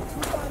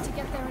 Too far to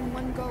get there in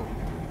one go.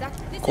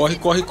 This Corre, is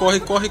it. corre, Come on, corre,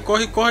 come corre,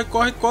 corre, corre,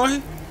 corre,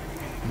 corre.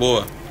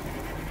 Boa.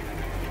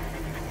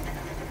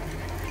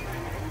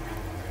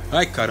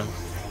 Ai, caramba. on.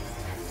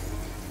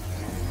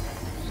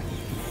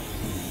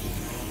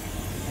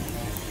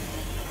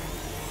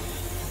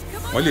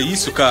 Come on, Olha we're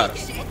isso, gonna cara.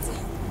 make it.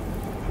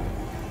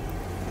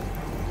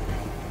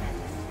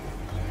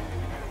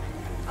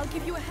 I'll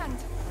give you a hand.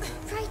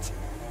 Right.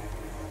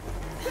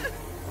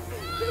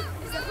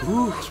 Is everything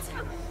all right?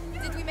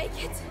 Did we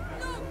make it?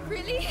 No,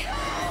 really?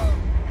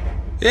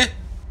 É? O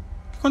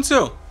que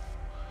aconteceu?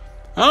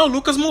 Ah, o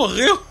Lucas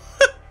morreu.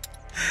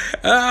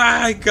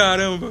 Ai,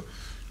 caramba.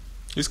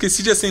 Eu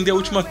esqueci de acender a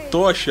última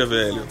tocha,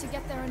 velho. To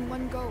get there in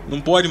one go.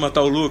 Não pode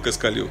matar o Lucas,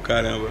 Kallil.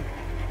 Caramba.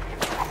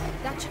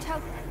 That should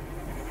help.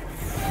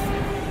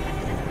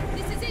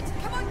 This is it.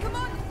 Come on, come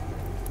on.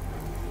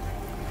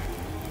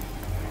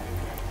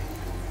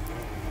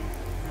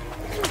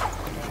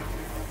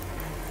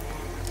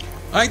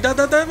 Ai, dá,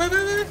 vai.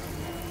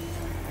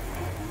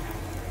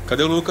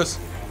 Cadê o Lucas?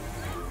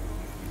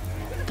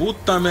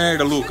 Puta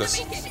merda, Lucas.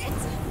 Make it.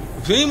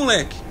 Vem,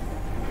 moleque.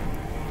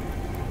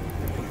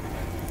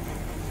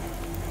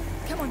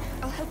 Come on,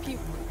 I'll help you.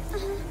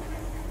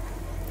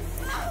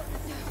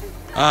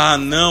 Ah,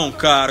 não,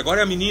 cara.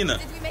 Agora é a menina.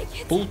 Did we make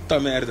it? Puta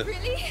merda.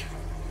 Really?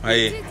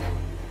 Aí. We did.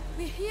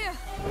 We're here.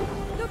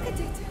 Look at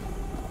it.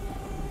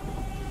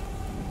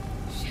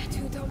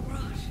 Chateau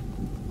d'Ombrage.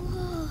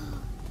 Whoa.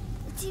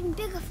 It's even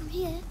bigger from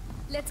here.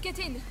 Let's get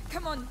in.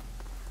 Come on.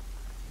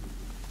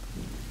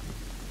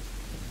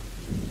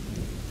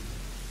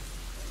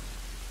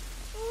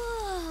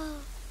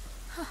 Whoa.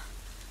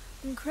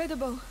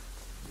 Incredible.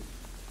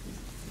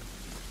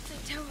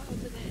 The tower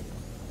over there.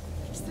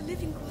 It's the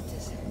living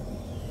quarters.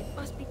 It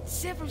must be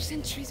several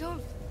centuries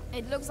old.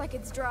 It looks like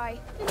it's dry,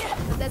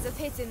 but there's a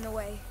pit in the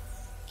way.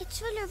 It's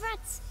full of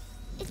rats.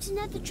 It's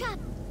another trap.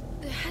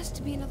 There has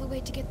to be another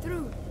way to get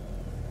through.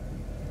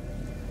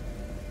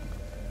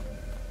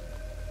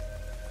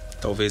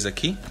 Talvez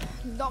aqui.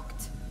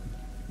 Locked.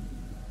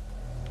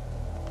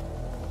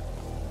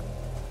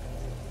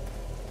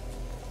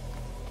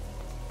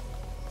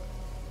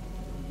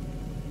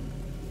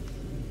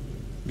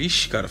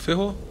 Vixe, cara,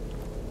 ferrou.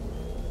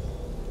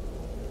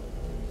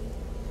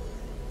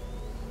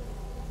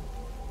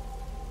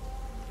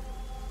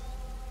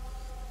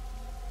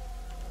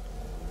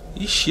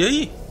 Ixi, e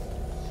aí?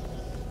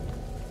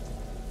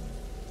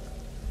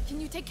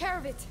 Can you take care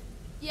of it?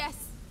 Yes.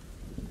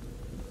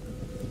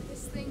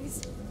 This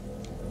thing's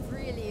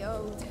really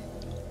old.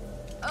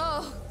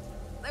 Oh,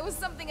 there was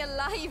something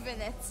alive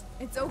in it.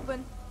 It's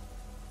open.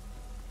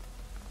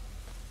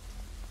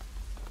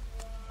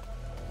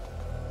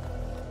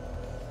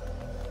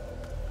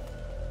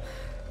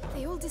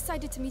 They all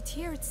decided to meet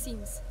here, it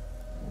seems.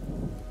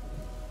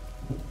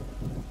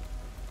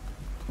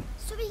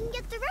 So we can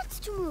get the rats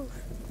to move.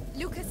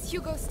 Lucas,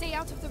 Hugo, stay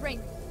out of the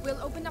rain.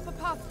 We'll open up a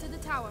path to the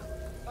tower.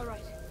 All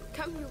right.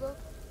 Come, Hugo.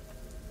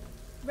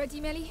 Ready,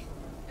 Melly?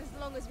 As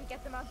long as we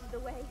get them out of the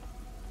way.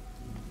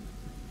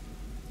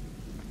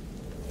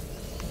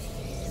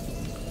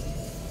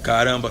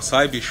 Caramba,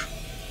 sai, bicho.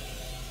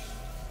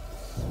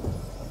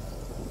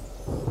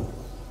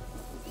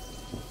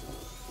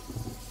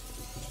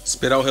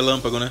 Esperar o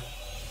relâmpago, né?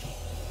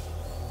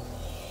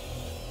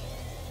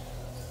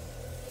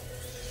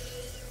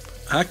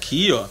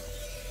 Aqui, ó.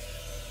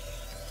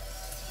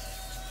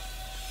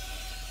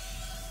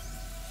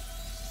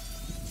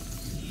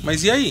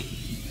 Mas e aí?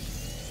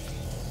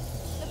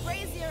 The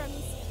brazier,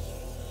 Amicia.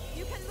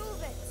 You can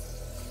move it.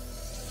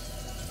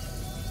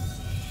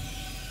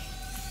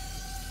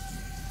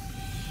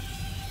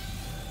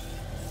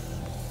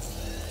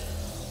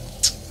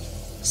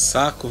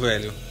 Saco,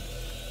 velho.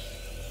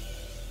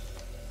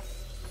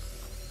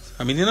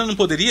 A menina não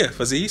poderia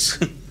fazer isso?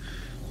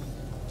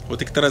 Vou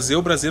ter que trazer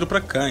o braseiro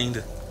pra cá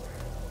ainda.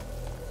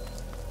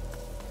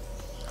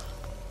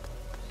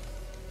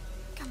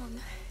 Come on.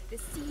 The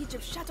siege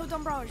of Chateau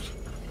d'Ombrage.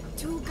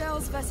 2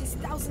 girls versus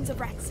thousands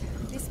of rats.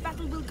 This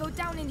battle will go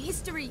down in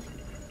history.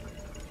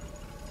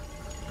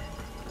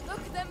 Look,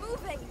 they're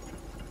moving.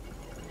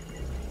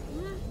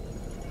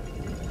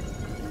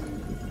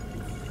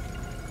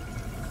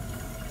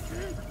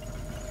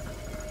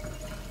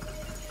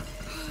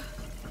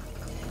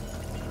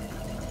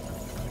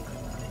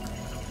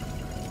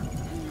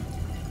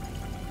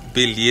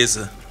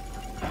 Beleza.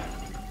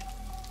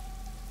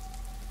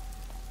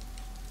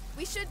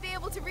 We should be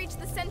able to reach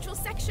the central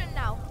section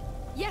now.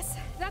 Yes,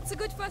 that's a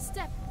good first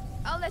step.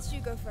 I'll let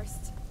you go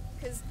first,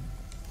 because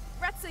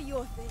rats are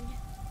your thing.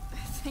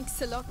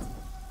 Thanks a lot.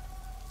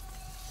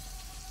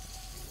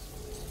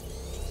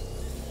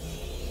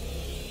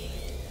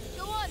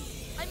 Go on,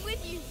 I'm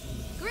with you.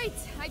 Great,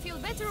 I feel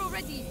better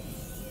already.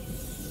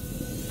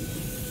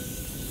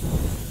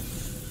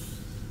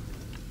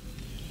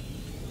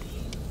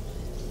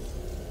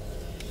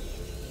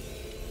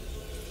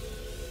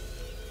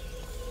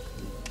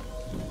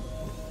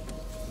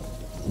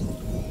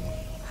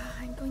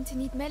 I'm going to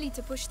need Melly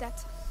to push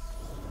that.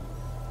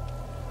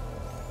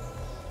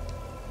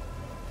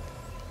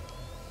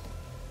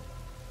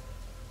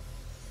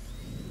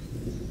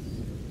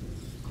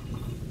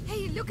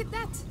 Hey, look at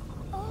that!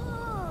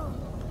 Oh,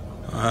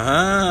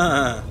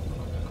 Ah.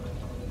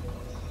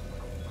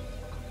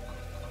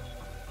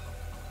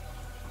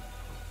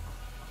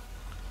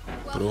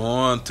 Well,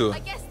 Pronto. I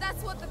guess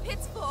that's what the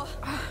pit's for.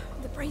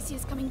 The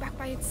brazier's coming back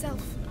by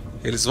itself.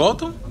 Eles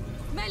voltam?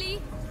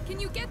 Melly, can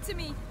you get to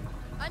me?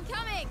 I'm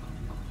coming!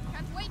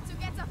 Can't wait to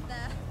get up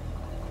there.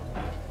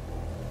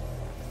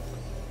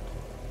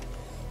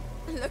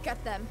 Look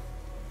at them.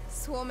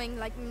 Swarming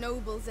like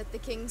nobles at the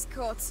king's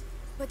court.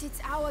 But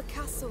it's our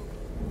castle.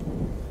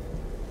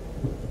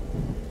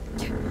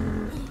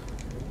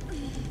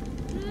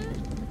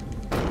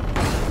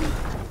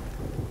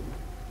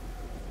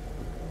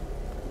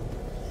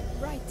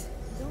 Right.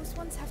 Those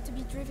ones have to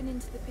be driven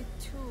into the pit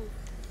too.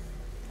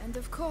 And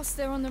of course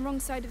they're on the wrong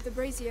side of the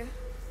brazier.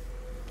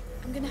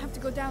 I'm gonna have to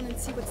go down and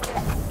see what's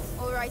there.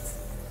 All right.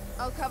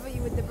 I'll cover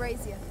you with the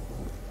brazier.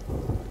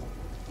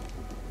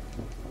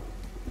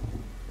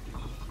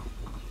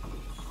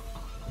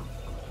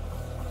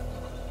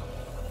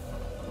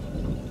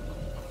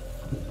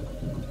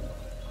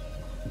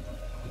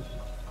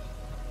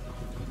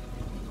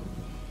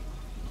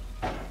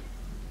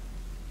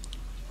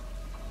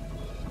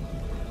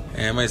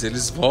 É, mas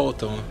eles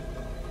voltam.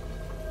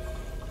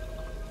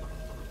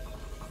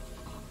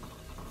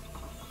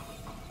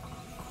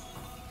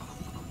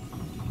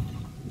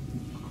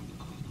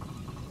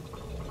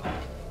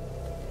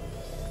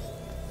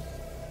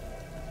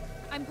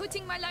 I'm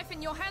putting my life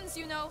in your hands,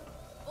 you know.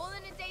 All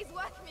in a day's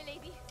work,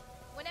 milady.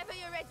 Whenever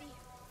you're ready.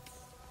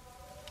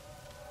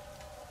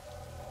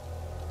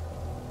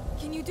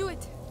 Can you do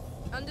it?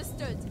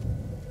 Understood.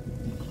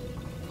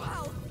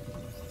 Wow.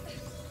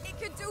 It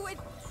could do with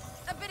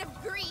a bit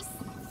of grease.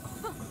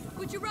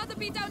 Would you rather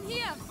be down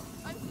here?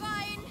 I'm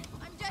fine.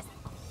 I'm just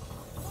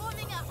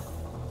warming up.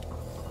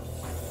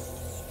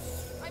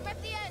 I'm at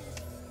the end.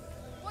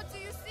 What do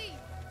you see?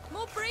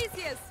 More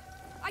braziers.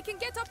 I can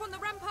get up on the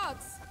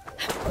ramparts.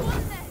 Go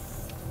on then.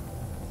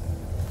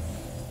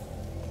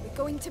 We're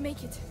going to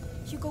make it.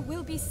 Hugo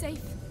will be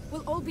safe.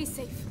 We'll all be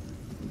safe.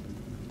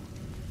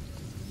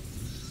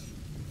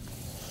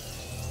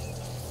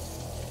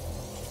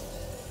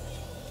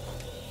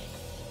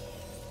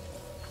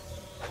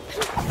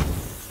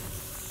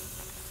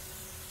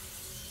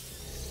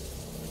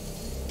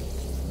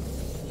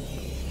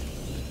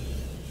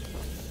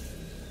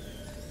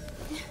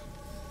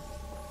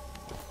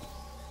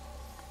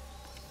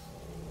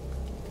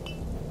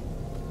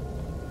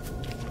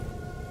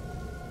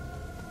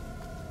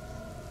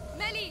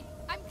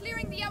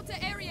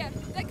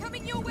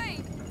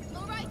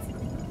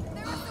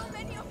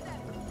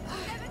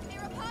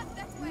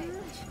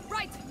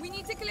 right, we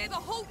need to clear the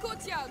whole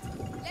courtyard.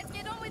 Let's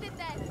get on with it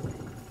then.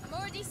 I'm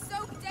already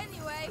soaked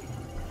anyway.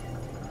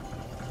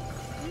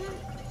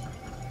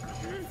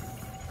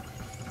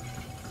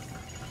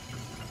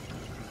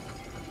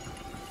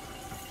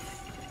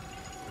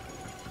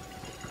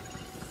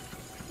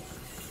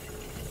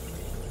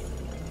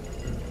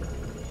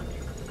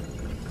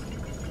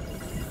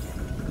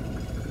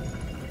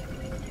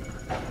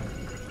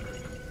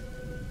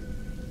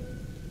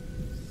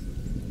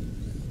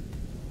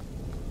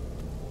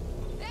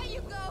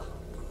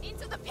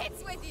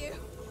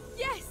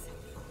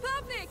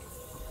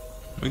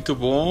 Muito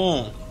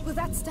bom. Well,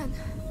 that's done.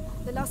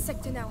 The last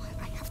sector now.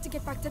 I have to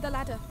get back to the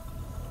ladder.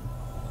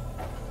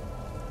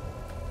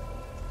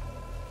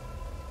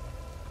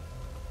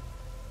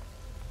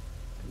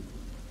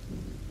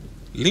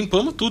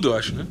 Limpamos tudo, eu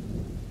acho, né?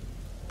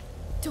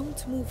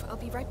 Don't move. I'll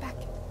be right back.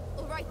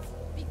 All right.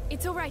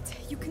 It's all right.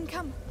 You can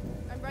come.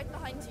 I'm right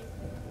behind you.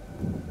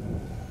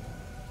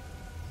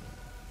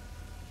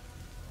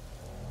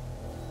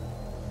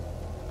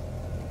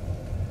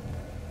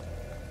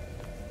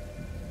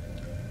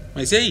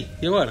 Mas e aí?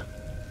 E agora?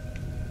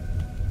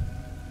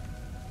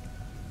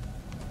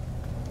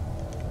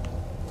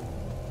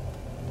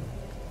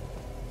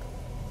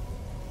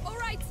 All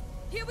right.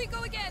 Here we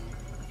go again.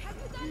 Have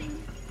you done it?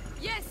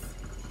 Yes.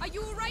 Are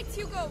you all right,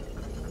 Hugo?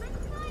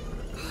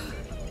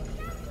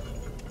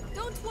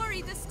 Don't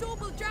worry. The storm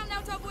will drown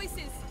out our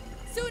voices.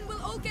 Soon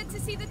we'll all get to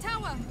see the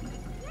tower.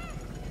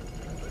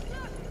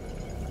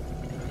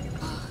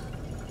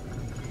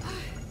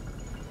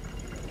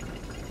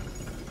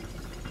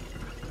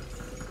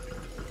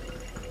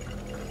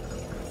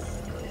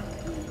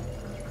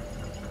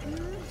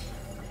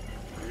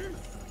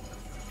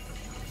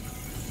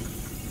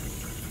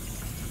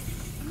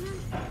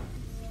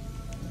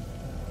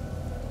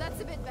 That's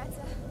a bit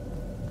better.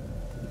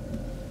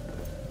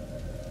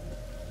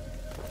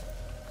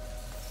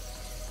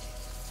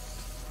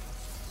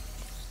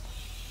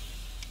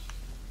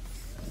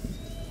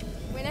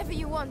 Whenever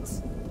you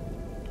want.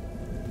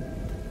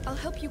 I'll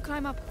help you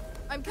climb up.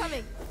 I'm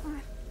coming.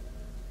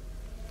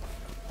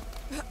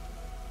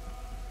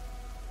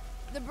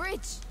 The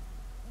bridge.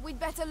 We'd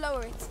better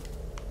lower it.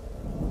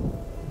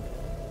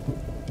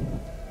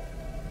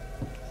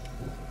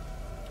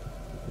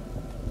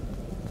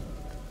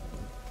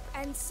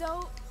 And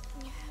so,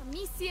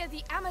 Amicia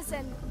the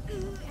Amazon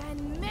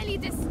and Melly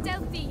the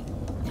Stealthy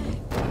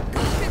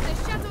conquered the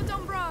Chateau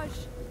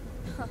d'Ombrage.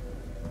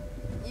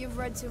 You've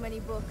read too many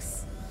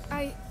books.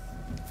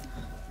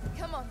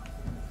 Come on.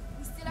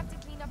 We still have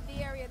to clean up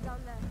the area down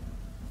there.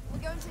 We're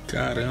going to need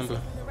Caramba.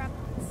 the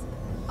ramparts.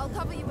 I'll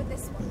cover you with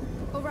this one.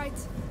 All right.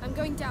 I'm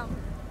going down.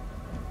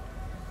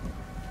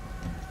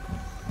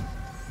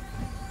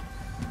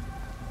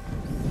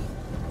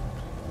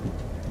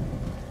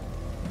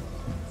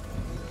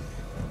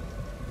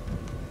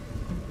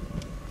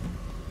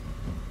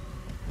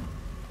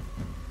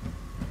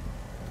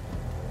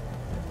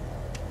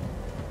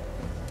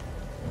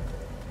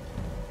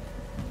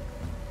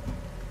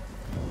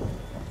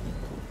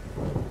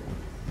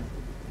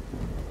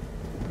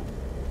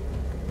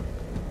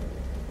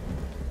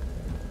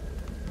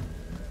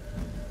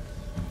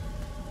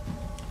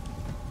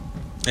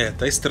 É,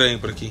 tá estranho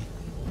por aqui.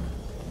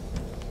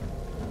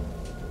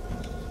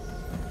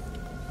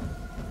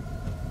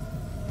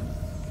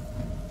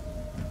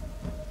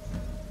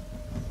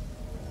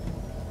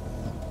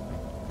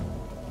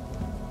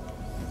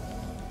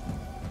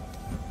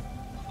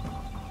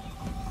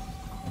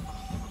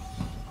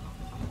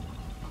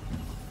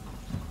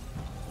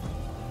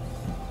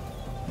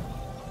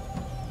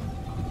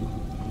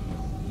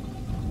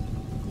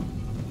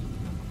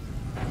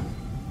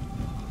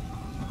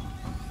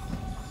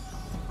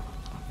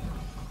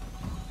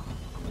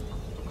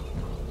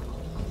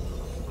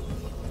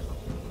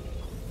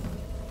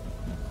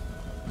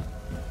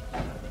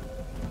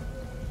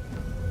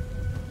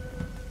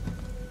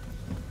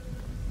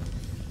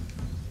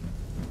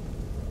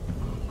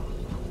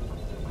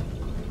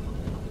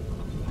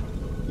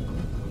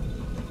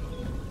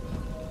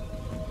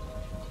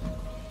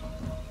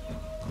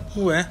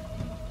 Ué.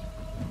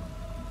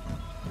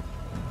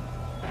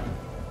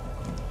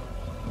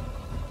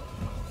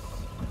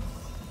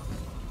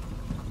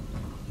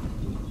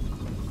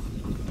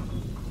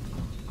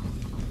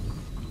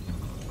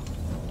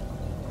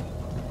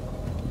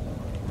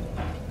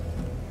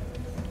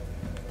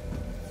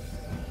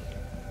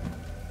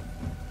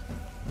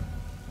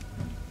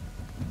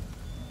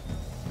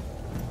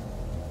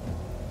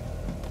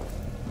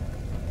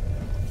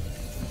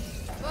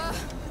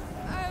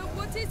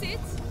 What is it?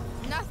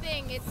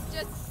 Nothing, it's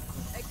just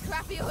a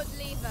crappy old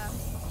lever.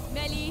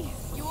 Melly,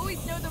 you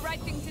always know the right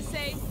thing to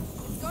say.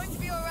 It's going to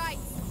be alright.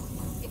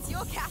 It's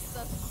your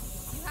castle.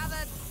 You have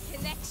a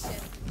connection.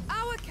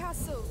 Our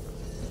castle?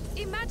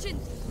 Imagine,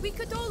 we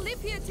could all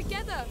live here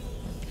together.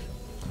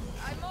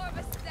 I'm more of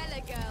a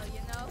Stella girl,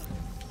 you know.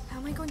 How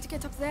am I going to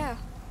get up there?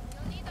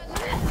 You'll need a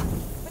ladder.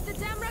 But the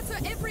damn rats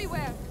are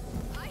everywhere.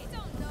 I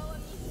don't know,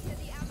 Amicia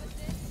the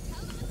Amazon.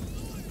 Tell them a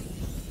story.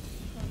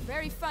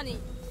 Very funny.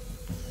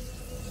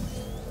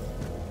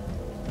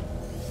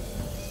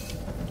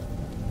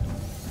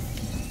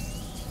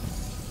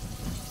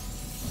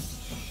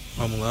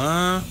 Vamos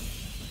lá.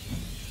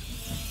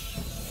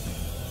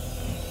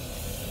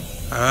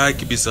 Ai,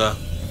 que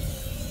bizarro.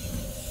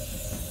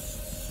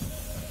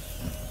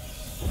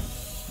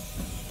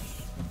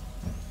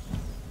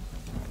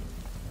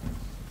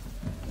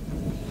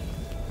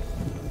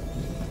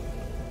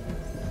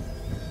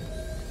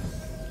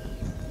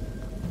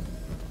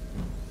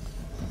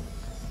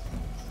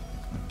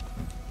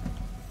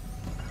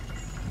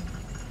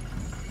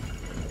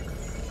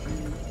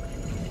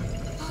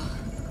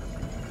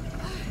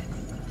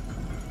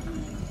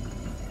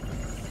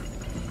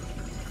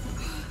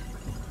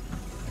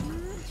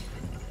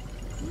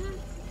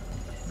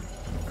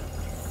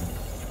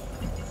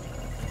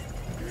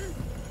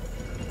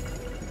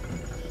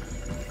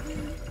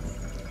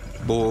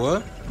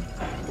 Boa.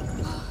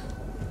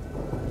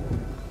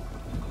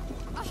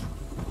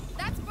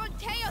 That's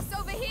chaos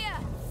over here.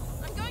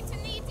 I'm going to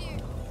need you.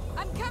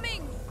 I'm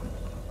coming.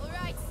 All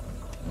right.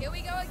 Here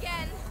we go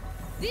again.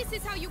 This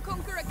is how you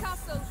conquer a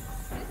castle.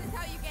 This is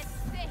how you get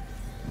sick.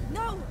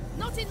 No,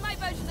 not in my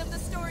version of the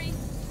story.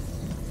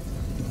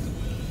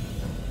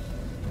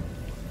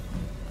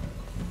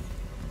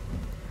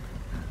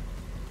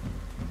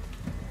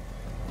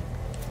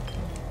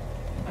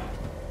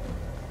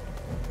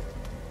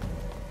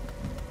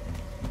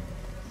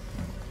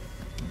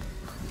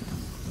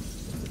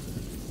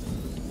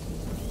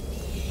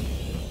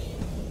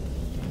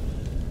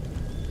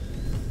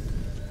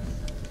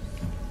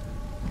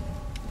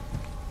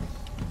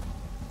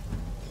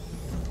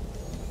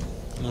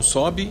 Não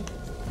sobe.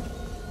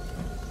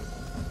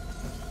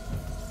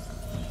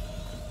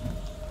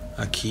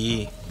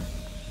 Aqui.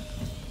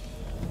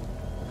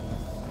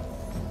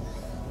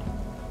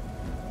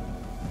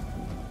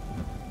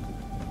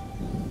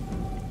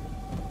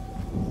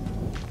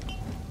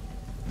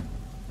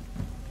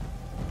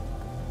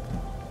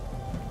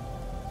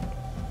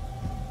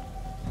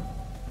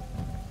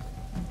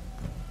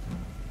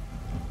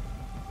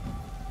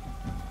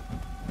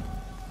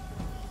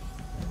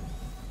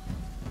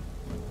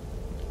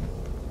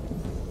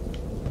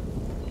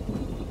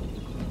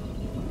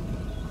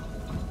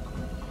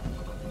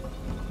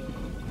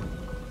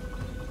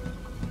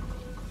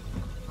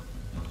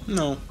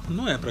 Não,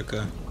 não é pra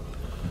cá.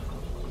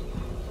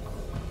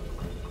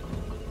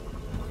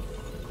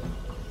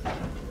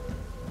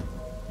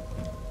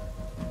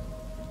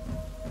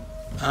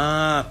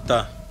 Ah,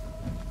 tá.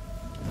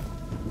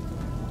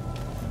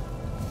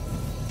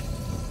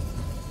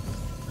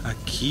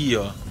 Aqui,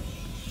 ó.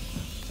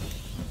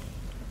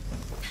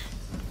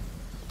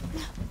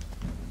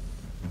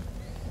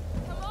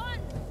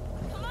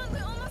 Come on,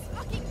 we're almost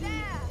fucking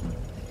there.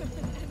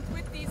 And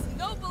with these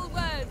noble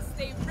words,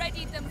 they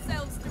readied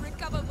themselves to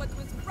recover what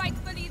was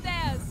rightfully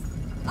theirs.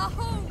 A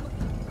home.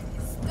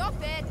 Stop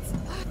it.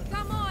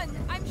 Come on,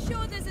 I'm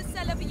sure there's a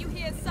cellar for you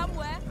here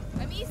somewhere.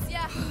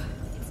 Amicia,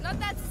 it's not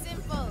that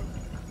simple.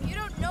 You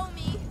don't know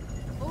me.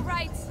 All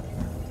right,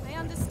 I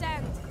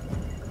understand.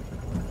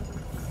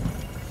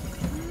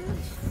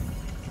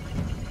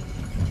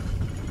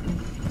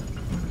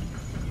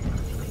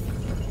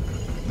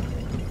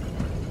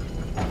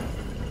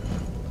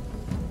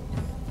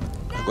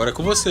 Agora é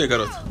com você,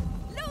 garoto.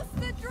 Loose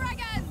the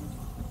dragon!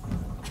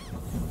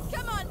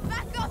 Come on,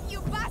 back off,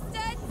 you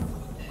bastards!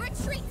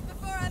 Retreat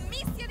before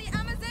Amicia the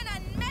Amazon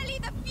and Melly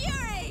the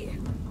Fury!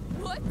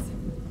 What?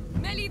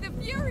 Melly the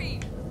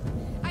Fury?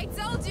 I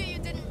told you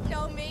didn't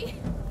know me.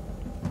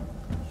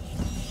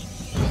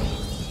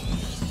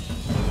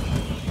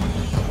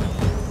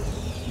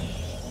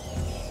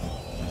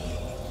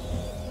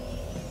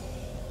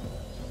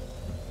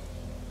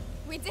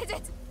 We did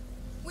it!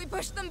 We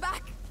pushed them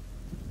back!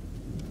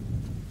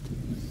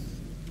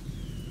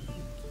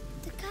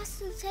 The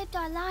castle saved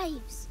our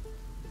lives.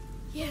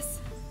 Yes,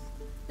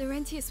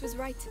 Laurentius was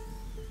right.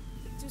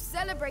 To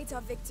celebrate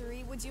our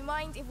victory, would you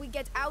mind if we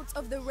get out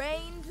of the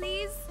rain,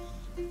 please?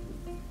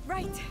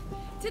 Right,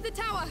 to the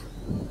tower!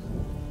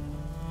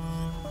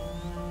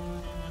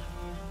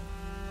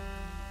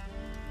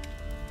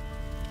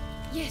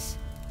 Yes.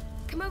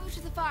 Come over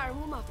to the fire and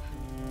warm up.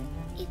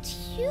 It's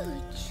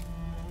huge.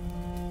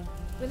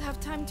 We'll have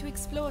time to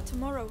explore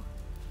tomorrow.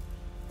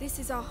 This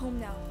is our home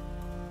now.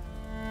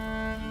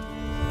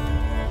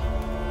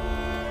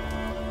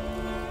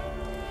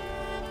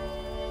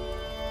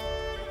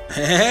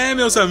 É,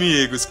 meus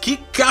amigos, que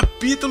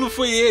capítulo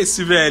foi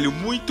esse, velho?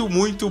 Muito,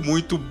 muito,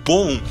 muito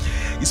bom.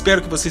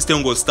 Espero que vocês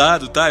tenham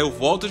gostado, tá? Eu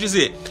volto a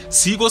dizer,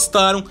 se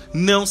gostaram,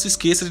 não se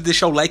esqueça de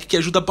deixar o like que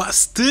ajuda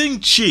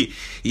bastante.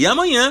 E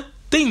amanhã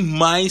tem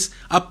mais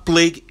a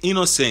Plague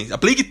Innocence, a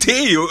Plague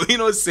Tale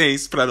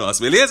Innocence pra nós,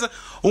 beleza?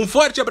 Um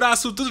forte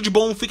abraço, tudo de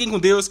bom, fiquem com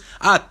Deus,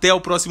 até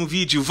o próximo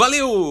vídeo,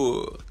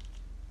 valeu!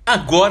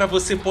 Agora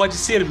você pode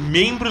ser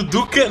membro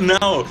do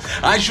canal,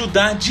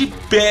 ajudar de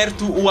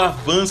perto o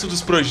avanço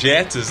dos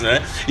projetos, né?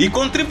 E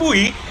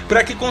contribuir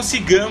para que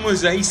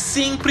consigamos aí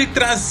sempre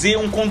trazer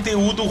um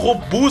conteúdo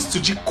robusto,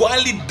 de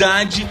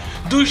qualidade,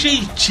 do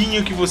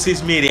jeitinho que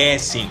vocês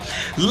merecem.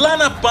 Lá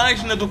na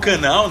página do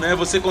canal, né,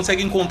 você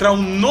consegue encontrar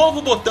um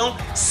novo botão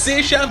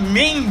Seja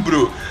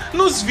Membro.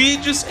 Nos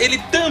vídeos ele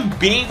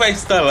também vai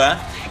estar lá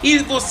e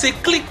você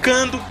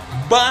clicando,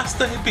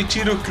 basta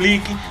repetir o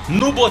clique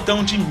no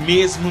botão de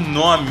mesmo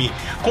nome.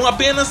 Com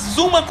apenas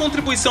uma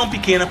contribuição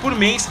pequena por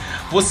mês,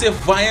 você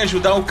vai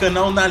ajudar o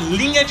canal na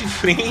linha de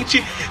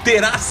frente,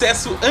 terá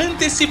acesso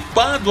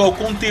antecipado ao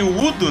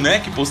conteúdo, né,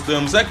 que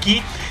postamos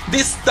aqui,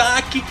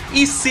 destaque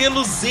e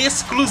selos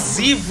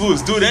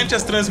exclusivos durante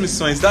as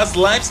transmissões das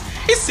lives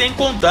e sem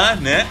contar,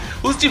 né,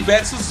 os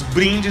diversos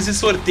brindes e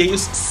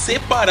sorteios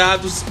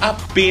separados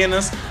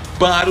apenas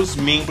para os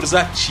membros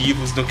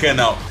ativos do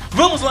canal.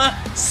 Vamos lá,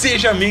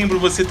 seja membro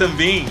você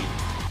também!